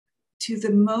activity to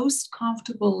the most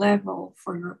comfortable level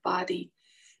for your body.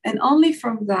 And only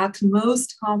from that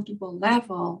most comfortable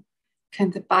level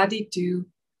can the body do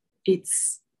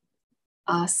its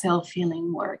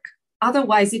self-healing work.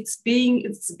 Otherwise, it's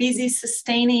busy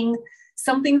sustaining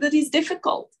something that is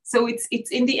difficult. So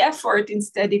it's in the effort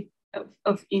instead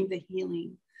of in the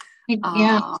healing level.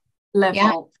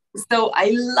 Yeah. So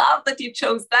I love that you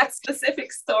chose that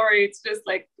specific story. It's just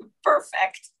like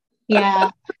perfect.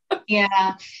 Yeah.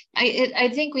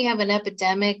 I think we have an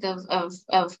epidemic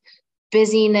of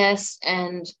busyness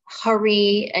and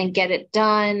hurry and get it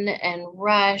done and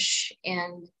rush,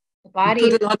 and the body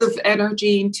put a lot of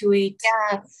energy into it.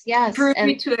 Yes. Prove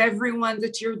it to everyone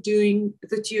that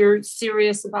you're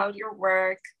serious about your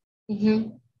work.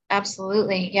 Mm-hmm.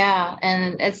 Absolutely. Yeah.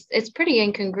 And it's pretty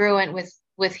incongruent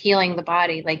with healing the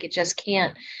body. Like it just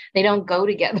can't, they don't go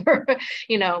together,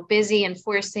 busy and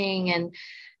forcing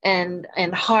and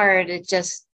hard.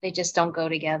 They just don't go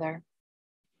together.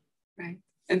 Right.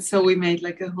 And so we made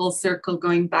like a whole circle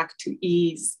going back to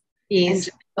ease. And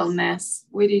gentleness,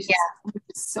 which is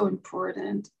so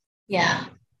important. Yeah.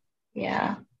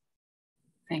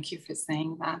 Thank you for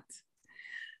saying that.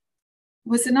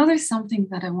 Was another something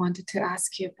that I wanted to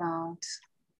ask you about.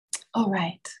 All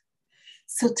right.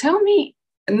 So tell me,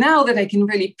 now that I can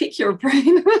really pick your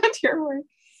brain about your work,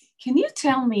 can you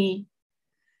tell me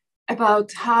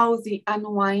about how the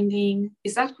unwinding,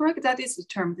 is that correct? That is the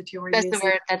term that you were using. That's the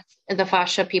word that the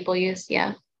fascia people use,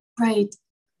 yeah. Right.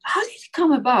 How did it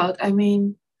come about? I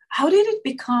mean, how did it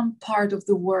become part of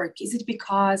the work? Is it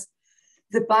because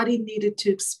the body needed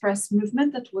to express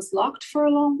movement that was locked for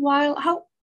a long while?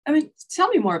 Tell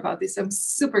me more about this. I'm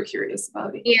super curious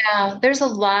about it. Yeah, there's a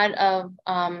lot of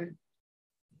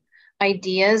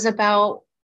ideas about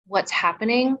what's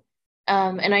happening.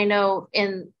 And I know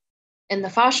in the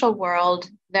fascial world,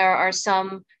 there are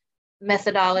some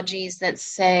methodologies that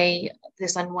say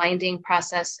this unwinding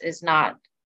process is not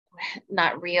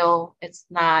real. It's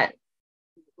not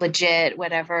legit,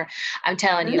 whatever. I'm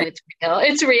telling you, it's real.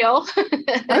 It's real.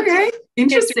 Okay.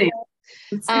 Interesting.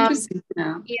 It's interesting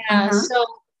now. Yeah. So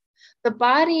the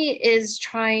body is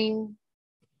trying,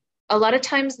 a lot of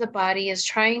times the body is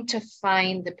trying to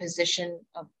find the position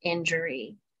of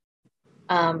injury.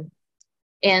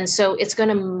 And so it's going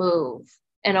to move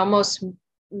and almost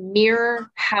mirror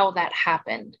how that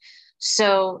happened.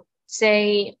 So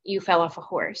say you fell off a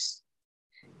horse.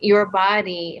 Your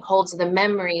body holds the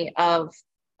memory of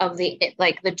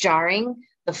the jarring,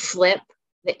 the flip,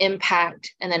 the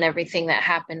impact, and then everything that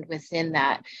happened within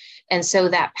that. And so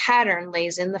that pattern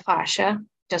lays in the fascia,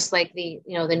 just like the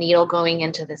needle going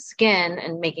into the skin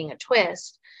and making a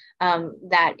twist.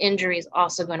 That injury is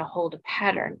also going to hold a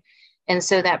pattern. And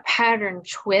so that pattern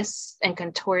twists and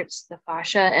contorts the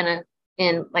fascia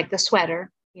in like the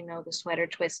sweater, the sweater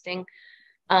twisting.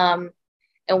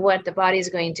 And what the body is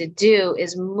going to do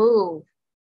is move,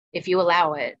 if you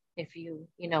allow it, if you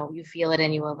feel it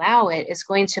and you allow it, it's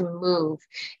going to move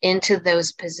into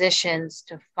those positions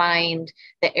to find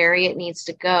the area it needs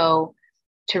to go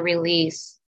to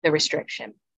release the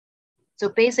restriction. So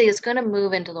basically it's going to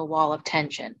move into the wall of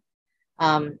tension.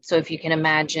 So if you can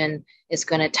imagine, it's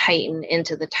going to tighten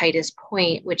into the tightest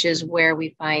point, which is where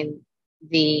we find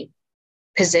the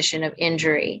position of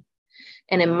injury.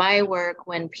 And in my work,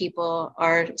 when people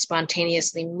are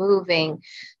spontaneously moving,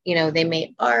 they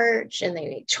may arch and they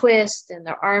may twist and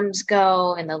their arms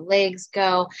go and the legs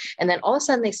go, and then all of a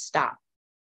sudden they stop.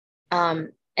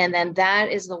 And then that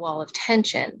is the wall of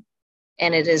tension.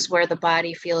 And it is where the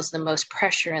body feels the most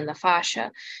pressure in the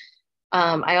fascia.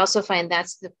 I also find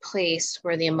that's the place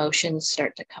where the emotions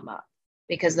start to come up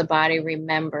because the body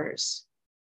remembers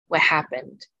what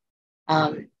happened.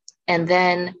 And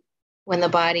then when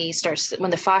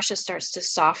the fascia starts to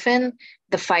soften,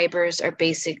 the fibers are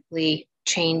basically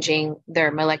changing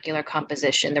their molecular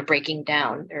composition. They're breaking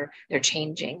down, they're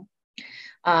changing.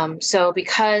 So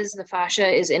because the fascia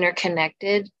is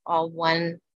interconnected, all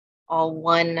one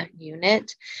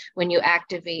unit, when you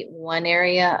activate one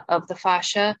area of the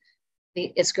fascia,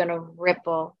 it's going to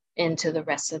ripple into the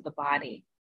rest of the body.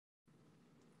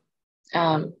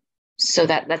 So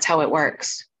that's how it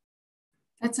works.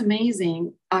 That's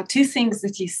amazing. Two things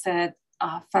that you said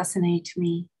fascinate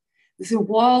me. The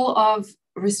wall of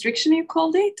restriction, you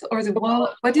called it, or the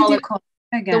wall? What did you call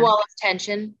it again? The wall of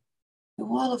tension. The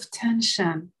wall of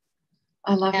tension.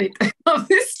 I love it. I love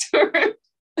this term.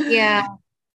 Yeah.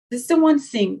 This is the one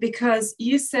thing, because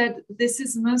you said this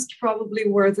is most probably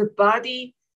where the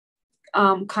body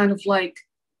kind of like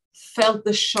felt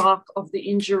the shock of the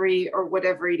injury or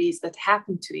whatever it is that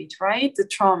happened to it, right? The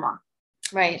trauma.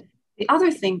 Right. The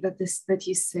other thing that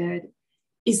you said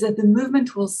is that the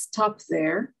movement will stop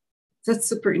there. That's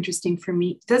super interesting for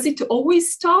me. Does it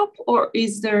always stop, or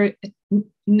is there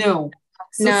no?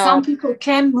 So No. Some people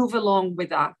can move along with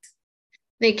that.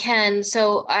 They can.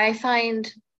 So I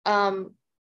find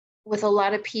with a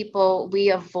lot of people,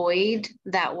 we avoid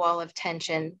that wall of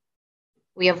tension.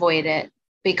 We avoid it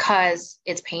because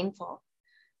it's painful.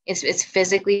 It's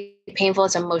physically painful.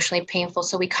 It's emotionally painful.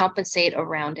 So we compensate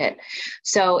around it.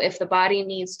 So if the body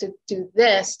needs to do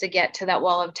this to get to that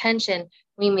wall of tension,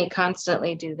 we may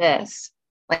constantly do this.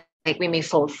 Like we may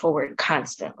fold forward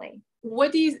constantly.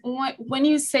 When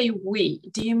you say we,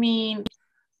 do you mean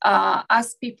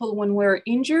us people when we're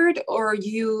injured, or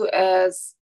you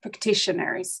as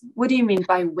practitioners? What do you mean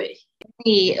by we?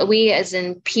 We as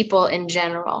in people in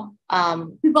general.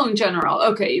 People in general,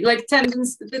 okay, like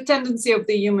the tendency of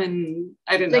the human,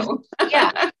 I don't know.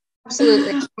 Yeah,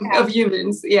 absolutely. Of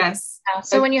humans, yes.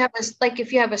 So when you have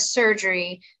if you have a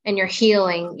surgery and you're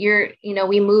healing,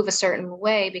 we move a certain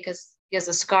way because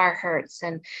the scar hurts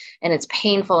and it's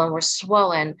painful and we're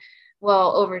swollen.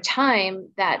 Well, over time,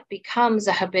 that becomes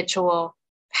a habitual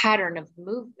pattern of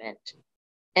movement.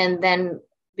 And then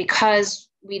because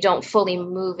we don't fully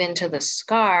move into the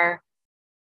scar,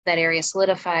 that area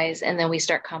solidifies, and then we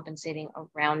start compensating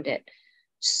around it.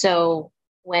 So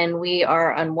when we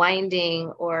are unwinding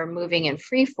or moving in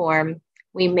free form,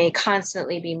 we may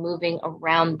constantly be moving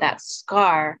around that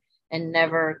scar and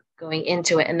never going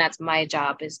into it. And that's my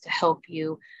job, is to help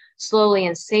you slowly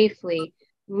and safely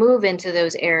move into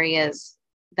those areas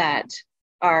that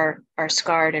are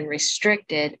scarred and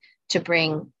restricted to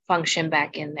bring function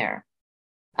back in there.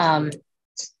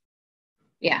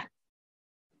 Yeah.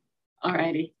 All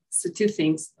righty. So two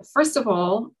things. First of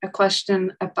all, a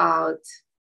question about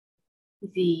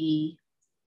the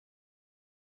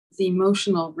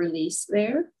emotional release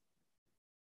there.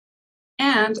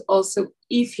 And also,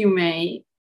 if you may,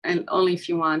 and only if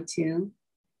you want to,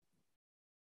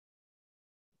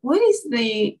 what is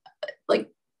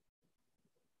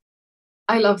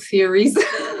I love theories.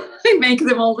 I make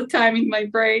them all the time in my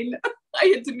brain,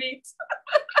 I admit.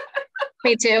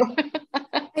 Me too.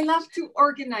 I love to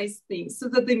organize things so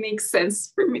that they make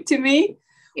sense to me.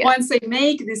 Yeah. Once I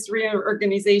make this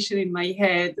reorganization in my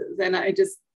head, then I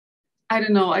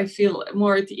don't know, I feel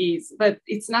more at ease. But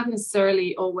it's not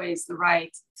necessarily always the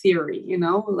right theory,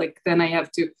 like then I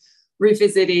have to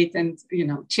revisit it and,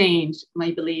 change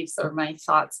my beliefs or my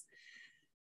thoughts.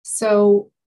 So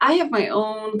I have my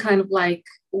own kind of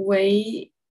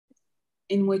way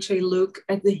in which I look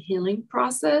at the healing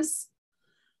process.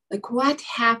 Like what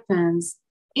happens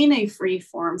in a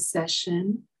free-form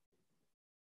session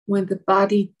when the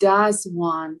body does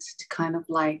want to kind of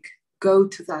go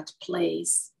to that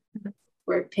place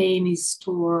where pain is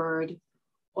stored,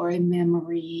 or a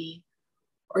memory,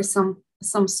 or some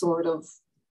sort of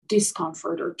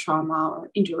discomfort or trauma or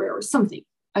injury or something.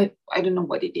 I don't know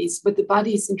what it is, but the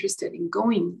body is interested in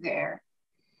going there.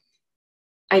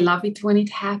 I love it when it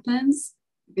happens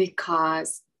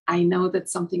because I know that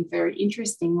something very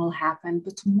interesting will happen.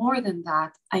 But more than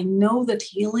that, I know that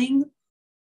healing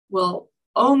will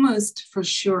almost for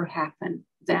sure happen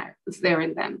there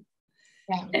and then.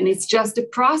 Yeah. And it's just a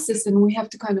process, and we have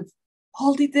to kind of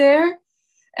hold it there.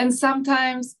 And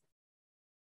sometimes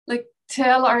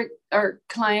tell our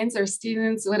clients, our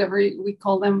students, whatever we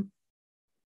call them,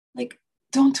 like,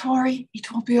 don't worry,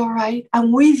 it will be all right.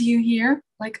 I'm with you here.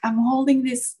 Like, I'm holding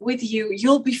this with you.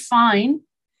 You'll be fine.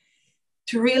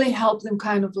 To really help them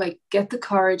kind of like get the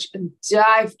courage and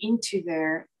dive into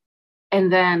there.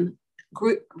 And then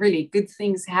really good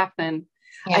things happen.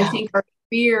 Yeah. I think our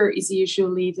fear is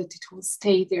usually that it will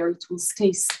stay there. It will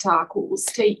stay stuck. It will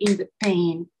stay in the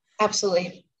pain.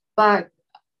 Absolutely. But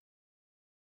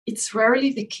it's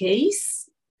rarely the case.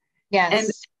 Yes.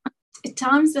 And at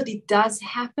times that it does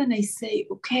happen, I say,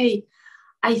 okay,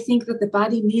 I think that the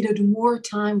body needed more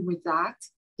time with that.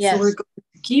 Yes. So we're going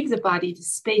to give the body the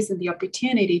space and the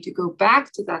opportunity to go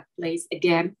back to that place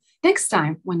again next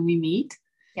time when we meet.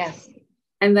 Yes.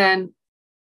 And then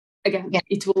again,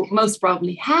 it will most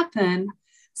probably happen.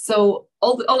 So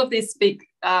all of this big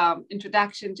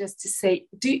introduction just to say,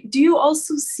 do you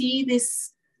also see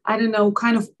this, I don't know,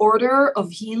 kind of order of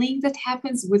healing that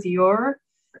happens with your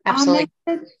Absolutely.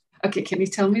 method? Okay, can you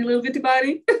tell me a little bit about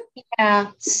it?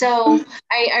 Yeah. So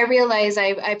I realize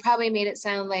I probably made it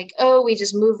sound like, oh, we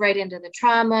just move right into the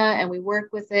trauma and we work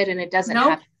with it and it doesn't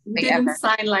happen. Didn't ever.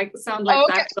 sound like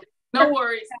Okay. that. No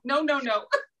worries. No.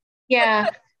 Yeah.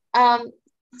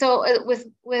 So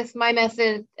with my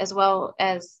method as well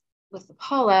as with the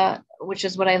Paula, which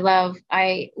is what I love,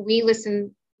 we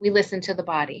listen to the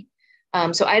body.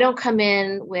 So I don't come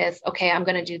in with, okay, I'm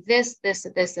going to do this,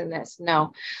 and this.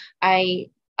 No, I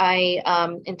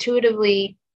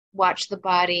intuitively watch the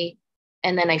body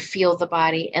and then I feel the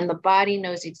body, and the body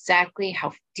knows exactly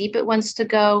how deep it wants to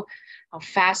go, how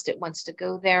fast it wants to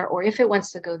go there, or if it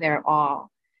wants to go there at all.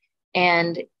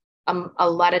 And a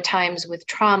lot of times with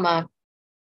trauma,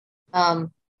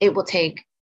 it will take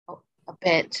a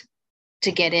bit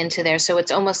to get into there. So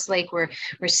it's almost like we're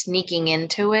sneaking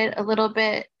into it a little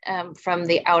bit from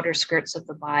the outer skirts of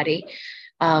the body.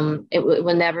 It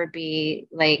will never be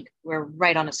like we're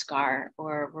right on a scar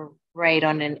or we're right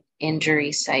on an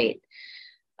injury site.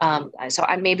 So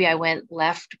maybe I went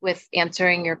left with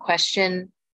answering your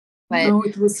question, but no,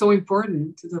 it was so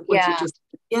important to what you just.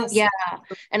 Yes. Yeah.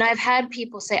 And I've had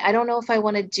people say, I don't know if I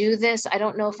want to do this. I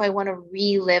don't know if I want to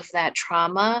relive that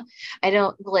trauma.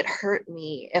 Will it hurt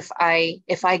me if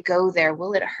I go there?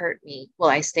 Will it hurt me? Will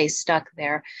I stay stuck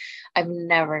there? I've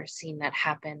never seen that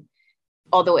happen.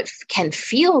 Although it can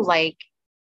feel like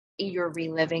you're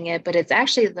reliving it, but it's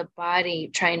actually the body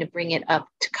trying to bring it up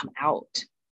to come out.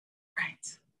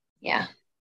 Right. Yeah.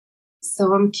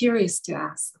 So I'm curious to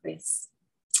ask this.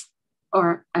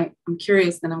 Or I'm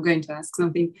curious, and I'm going to ask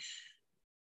something.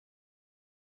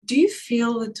 Do you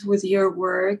feel that with your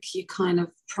work, you kind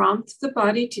of prompt the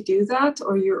body to do that,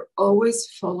 or you're always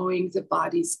following the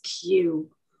body's cue,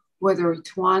 whether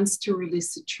it wants to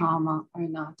release the trauma or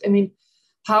not? I mean,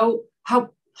 how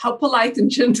polite and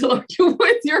gentle are you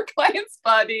with your clients'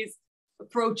 bodies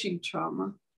approaching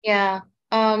trauma? Yeah.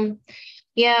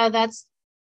 Yeah, that's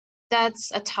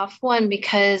a tough one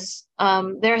because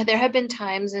there have been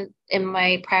times in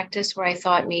my practice where I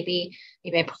thought maybe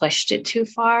I pushed it too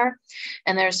far.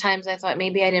 And there's times I thought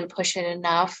maybe I didn't push it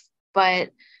enough.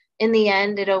 But in the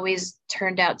end, it always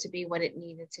turned out to be what it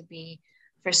needed to be.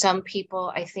 For some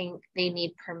people, I think they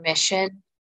need permission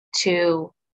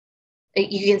to,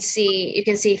 you can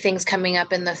see things coming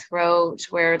up in the throat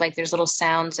where like there's little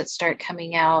sounds that start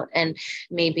coming out. And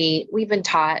maybe we've been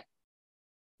taught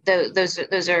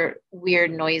those are weird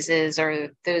noises or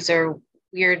those are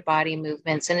weird body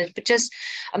movements. And it's just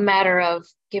a matter of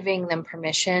giving them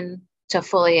permission to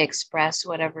fully express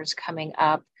whatever's coming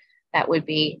up. That would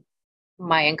be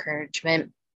my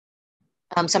encouragement.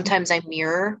 Sometimes I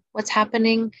mirror what's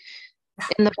happening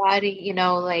in the body,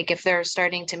 like if they're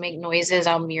starting to make noises,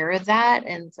 I'll mirror that.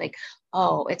 And it's like,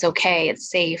 oh, it's okay. It's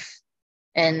safe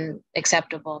and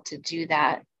acceptable to do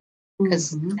that.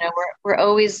 Because,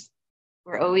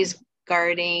 we're always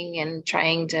guarding and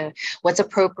trying to what's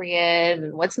appropriate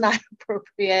and what's not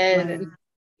appropriate. Right. And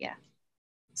yeah.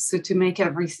 So to make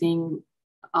everything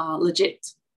legit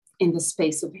in the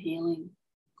space of healing.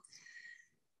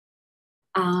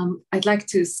 I'd like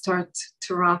to start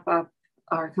to wrap up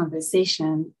our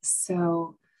conversation.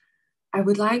 So I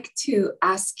would like to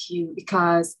ask you,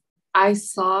 because I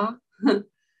saw,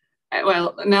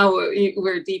 well, now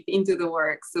we're deep into the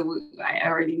work. So I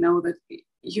already know that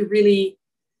you really,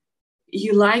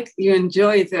 you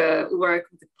enjoy the work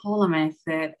with the Paula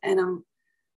method. And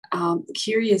I'm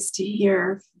curious to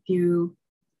hear you,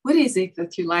 what is it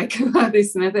that you like about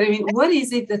this method? I mean, what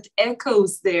is it that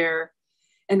echoes there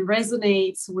and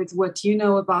resonates with what you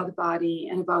know about the body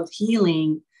and about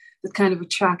healing that kind of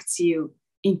attracts you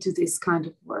into this kind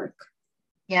of work?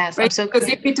 Yes, I'm right? so Because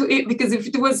glad. if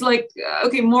it was like,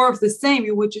 okay, more of the same,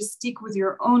 you would just stick with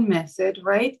your own method,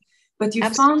 right? But you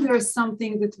found Absolutely. there's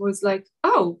something that was like,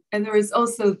 oh, and there is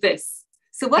also this.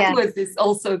 So what Yeah. was this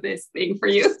also this thing for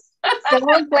you? So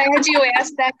glad you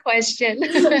asked that question.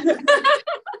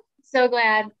 So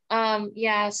glad.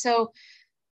 Yeah, so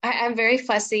I'm very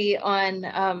fussy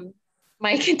on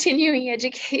my continuing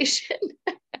education.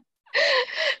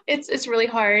 It's really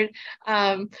hard.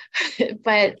 Um,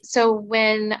 but so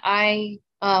when I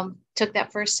took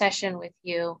that first session with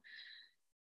you,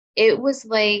 it was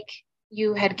like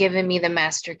you had given me the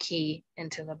master key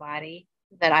into the body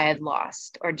that I had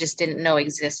lost or just didn't know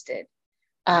existed.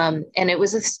 And it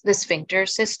was the sphincter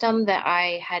system that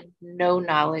I had no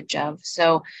knowledge of.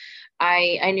 So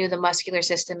I knew the muscular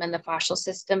system and the fascial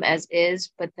system as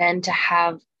is, but then to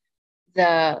have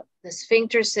the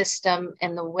sphincter system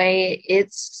and the way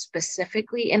it's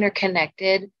specifically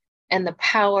interconnected and the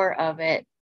power of it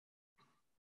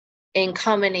in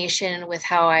combination with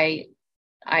how I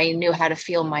knew how to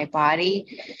feel my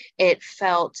body, it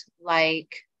felt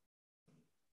like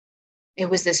it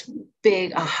was this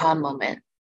big aha moment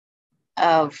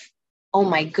of, oh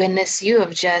my goodness, you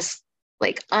have just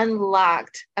like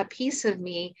unlocked a piece of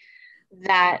me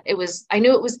that I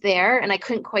knew it was there and I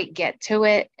couldn't quite get to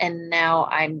it. And now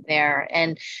I'm there.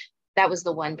 And that was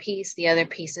the one piece. The other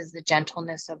piece is the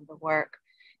gentleness of the work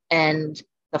and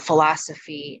the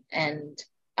philosophy and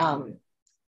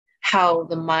how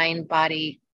the mind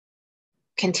body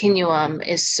continuum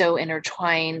is so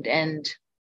intertwined and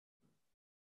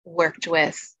worked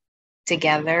with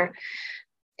together.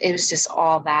 It was just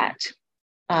all that.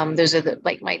 Those are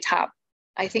my top,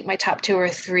 I think my top 2 or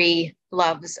 3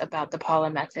 loves about the Paula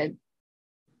method.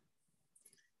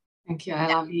 Thank you. I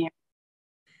love you.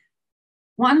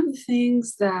 One of the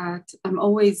things that I'm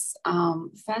always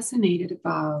fascinated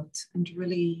about and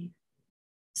really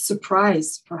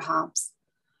surprised, perhaps,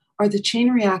 are the chain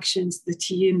reactions that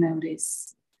you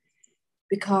notice.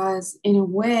 Because in a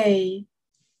way,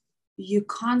 you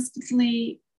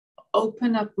constantly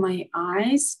open up my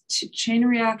eyes to chain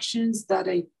reactions that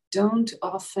I don't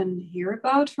often hear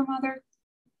about from other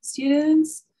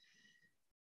students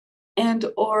and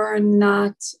or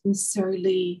not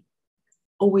necessarily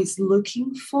always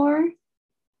looking for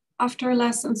after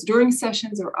lessons, during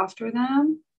sessions or after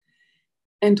them.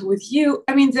 And with you,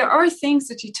 I mean, there are things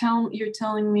that you're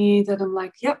telling me that I'm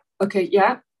like, yep, okay,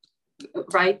 yeah,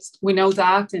 right, we know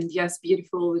that, and yes,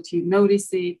 beautiful that you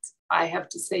notice it. I have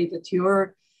to say that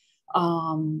your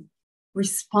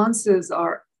responses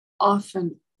are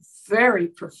often very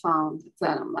profound.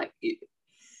 That I'm like,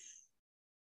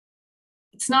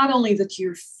 it's not only that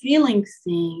you're feeling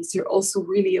things, you're also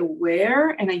really aware.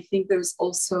 And I think there's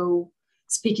also,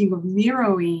 speaking of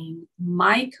mirroring,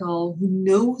 Michal, who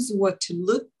knows what to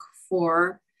look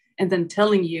for, and then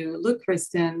telling you, look,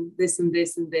 Kristen, this and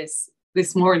this and this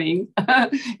morning,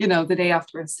 the day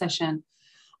after a session.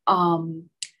 But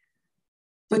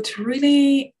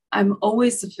really, I'm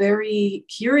always very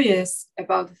curious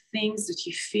about the things that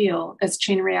you feel as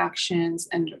chain reactions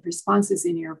and responses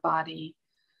in your body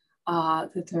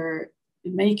that are,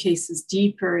 in many cases,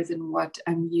 deeper than what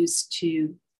I'm used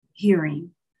to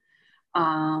hearing.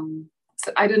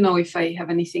 So I don't know if I have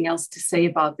anything else to say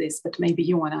about this, but maybe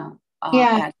you want to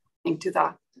Yeah. add something to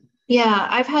that. Yeah,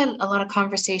 I've had a lot of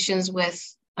conversations with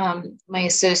my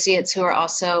associates who are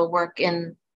also work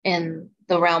in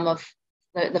the realm of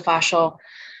the fascial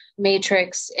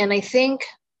matrix, and I think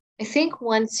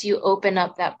once you open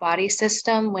up that body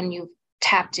system, when you've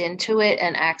tapped into it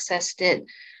and accessed it,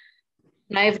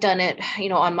 and I've done it,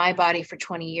 on my body for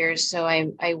 20 years, so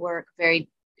I work very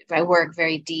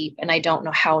deep, and I don't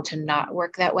know how to not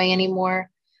work that way anymore.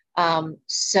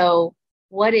 So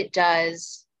what it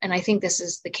does, and I think this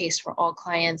is the case for all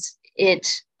clients,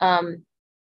 it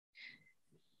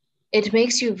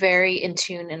makes you very in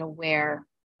tune and aware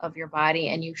of your body,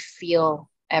 and you feel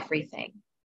everything,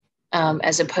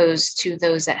 as opposed to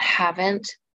those that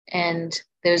haven't. And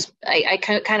those, I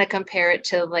kind of compare it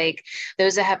to like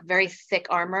those that have very thick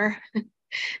armor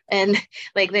and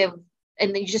like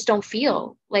and you just don't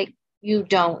feel, like you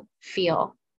don't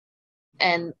feel.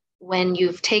 And when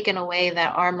you've taken away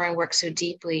that armor and worked so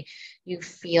deeply, you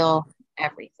feel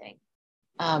everything.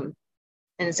 And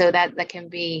so that can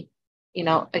be,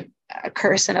 a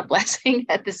curse and a blessing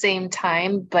at the same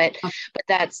time. But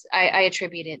that's, I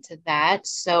attribute it to that.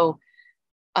 So,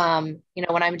 when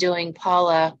I'm doing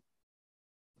Paula,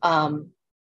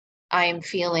 I'm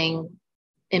feeling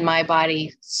in my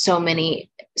body so many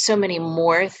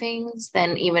more things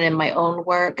than even in my own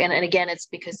work. And again, it's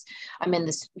because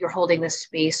you're holding this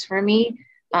space for me,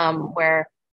 where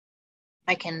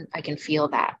I can feel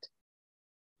that.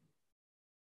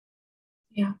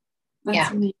 Yeah,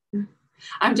 that's amazing.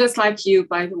 I'm just like you,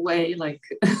 by the way, like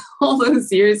all those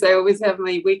years, I always have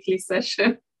my weekly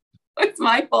session with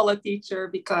my Paula teacher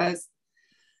because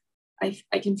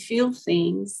I can feel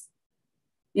things,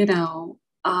 you know,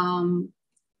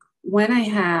 when I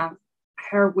have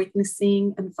her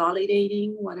witnessing and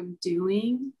validating what I'm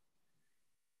doing,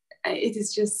 it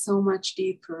is just so much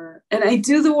deeper. And I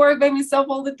do the work by myself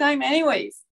all the time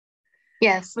anyways.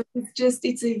 Yes. But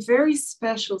it's a very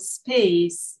special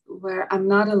space where I'm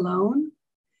not alone.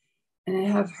 And I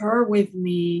have her with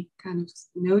me, kind of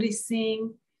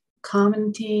noticing,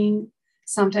 commenting,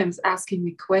 sometimes asking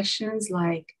me questions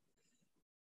like,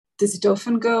 does it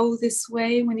often go this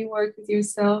way when you work with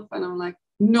yourself? And I'm like,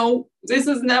 no, this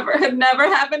had never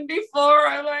happened before.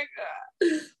 I'm like,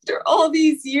 after all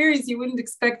these years, you wouldn't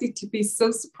expect it to be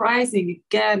so surprising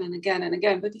again and again and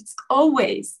again, but it's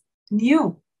always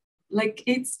new. Like,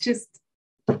 it's just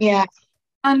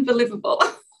unbelievable.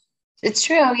 It's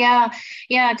true. Yeah.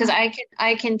 Yeah. Cause I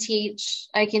can teach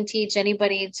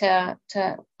anybody to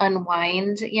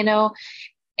unwind, you know,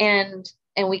 and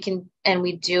we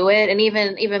do it. And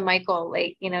even Michael,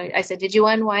 like, you know, I said, did you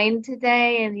unwind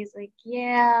today? And he's like,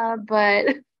 yeah,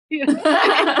 but you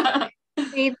know,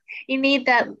 you need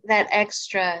that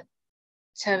extra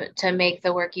to make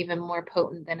the work even more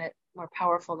potent more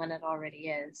powerful than it already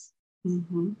is.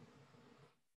 Mm-hmm.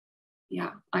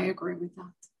 Yeah, I agree with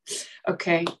that.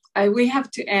 Okay, we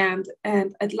have to end,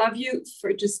 and I'd love you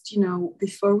for just, you know,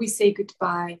 before we say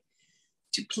goodbye,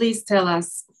 to please tell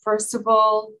us, first of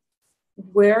all,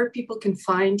 where people can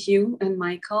find you and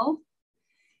Michal,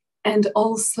 and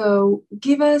also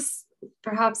give us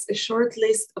perhaps a short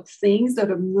list of things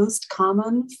that are most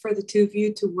common for the two of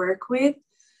you to work with,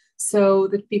 so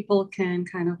that people can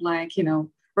kind of like, you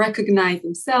know, recognize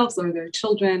themselves or their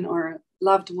children or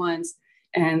loved ones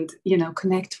and, you know,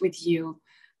 connect with you,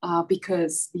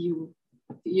 because you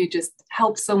just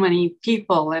help so many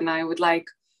people. And I would like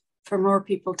for more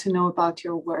people to know about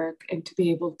your work and to be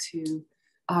able to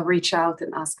reach out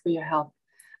and ask for your help.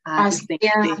 Awesome.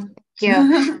 Yeah. Thank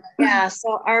you. Yeah.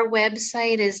 So our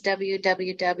website is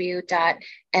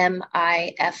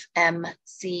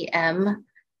www.mifmcm.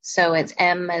 So it's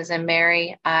M as in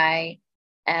Mary, IFMCM.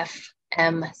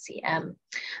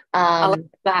 I'll add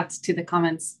that to the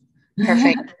comments.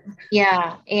 Perfect.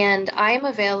 Yeah. And I'm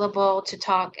available to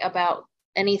talk about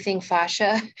anything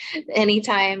fascia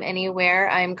anytime, anywhere.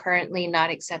 I'm currently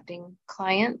not accepting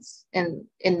clients in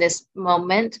this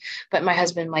moment, but my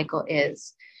husband, Michael,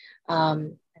 is.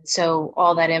 And so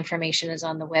all that information is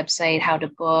on the website, how to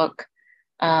book,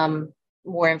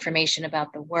 more information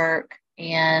about the work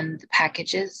and the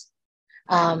packages.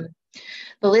 The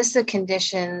list of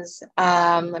conditions,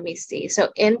 let me see. So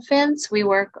infants, we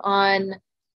work on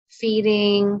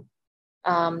feeding,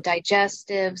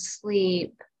 digestive,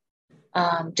 sleep,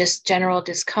 just general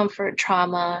discomfort,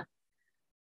 trauma.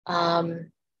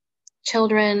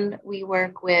 Children, we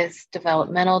work with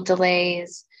developmental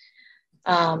delays,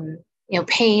 you know,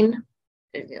 pain,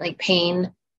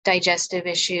 digestive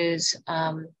issues,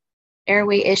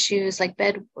 airway issues, like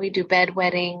we do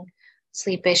bedwetting,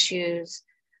 sleep issues.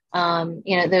 You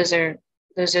know, those are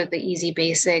the easy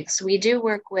basics. We do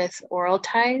work with oral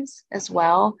ties as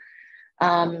well,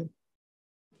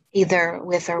 either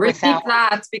with or without.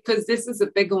 That, because this is a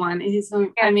big one. It is,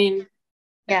 I mean,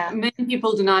 many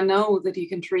people do not know that you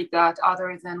can treat that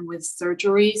other than with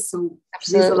surgery. So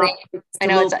absolutely, I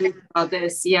know about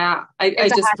this. Yeah, I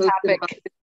just posted about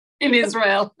it in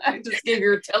Israel. I just gave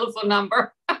your telephone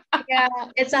number. Yeah,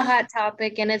 it's a hot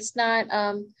topic, and it's not.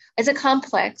 It's a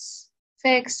complex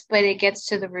fix, but it gets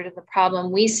to the root of the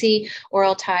problem. We see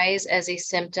oral ties as a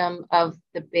symptom of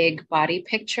the big body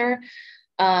picture.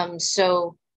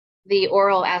 So the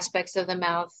oral aspects of the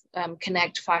mouth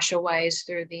connect fascia-wise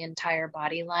through the entire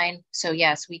body line. So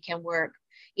yes, we can work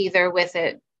either with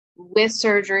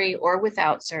surgery or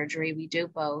without surgery. We do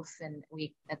both, and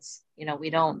we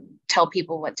don't tell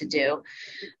people what to do.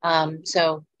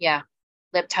 So yeah,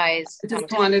 lip ties. I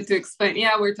just wanted to explain.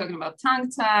 Yeah, we're talking about tongue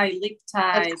tie, lip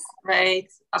ties, right?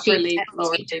 Upper lip,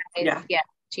 lower lip. Yeah,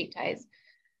 cheek ties.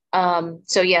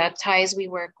 So yeah, ties we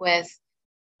work with.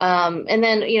 And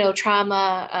then, you know,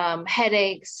 trauma,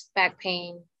 headaches, back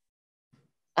pain.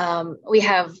 We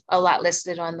have a lot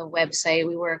listed on the website.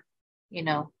 We work, you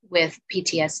know, with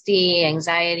PTSD,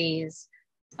 anxieties,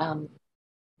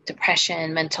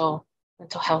 depression, mental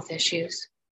health issues.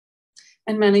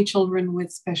 And many children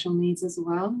with special needs as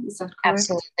well. Is that correct?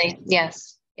 Absolutely.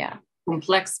 Yes. Yeah.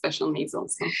 Complex special needs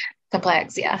also.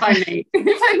 Complex. Yeah. If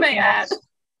I may add.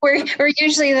 we're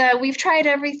usually we've tried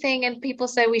everything and people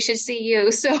say we should see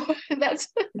you. So that's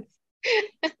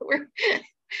we're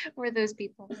we're those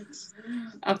people.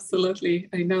 Absolutely.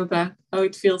 I know that how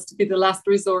it feels to be the last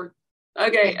resort.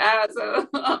 Okay, so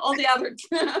all the other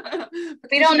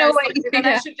we don't know what you that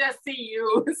I should just see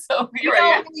you. So we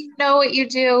don't really know what you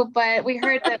do, but we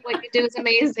heard that what you do is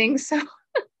amazing. So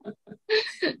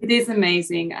it is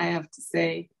amazing, I have to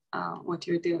say, what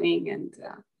you're doing, and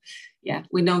yeah,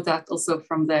 we know that also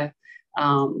from the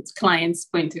client's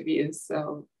point of view.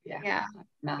 So yeah.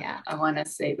 I want to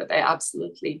say that I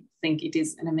absolutely think it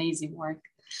is an amazing work.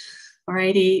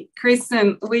 Alrighty,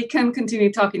 Kristen, we can continue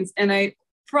talking, and I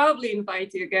probably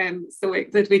invite you again so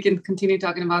that we can continue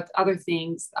talking about other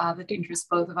things that interest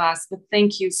both of us. But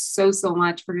thank you so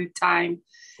much for your time.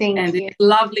 Thank you. This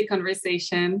lovely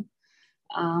conversation.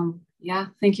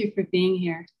 Thank you for being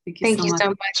here. Thank you so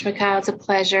much, Michal. It's a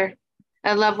pleasure.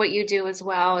 I love what you do as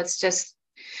well. It's just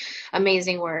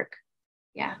amazing work.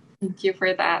 Yeah. Thank you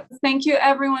for that. Thank you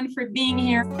everyone for being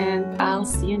here, and I'll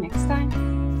see you next time.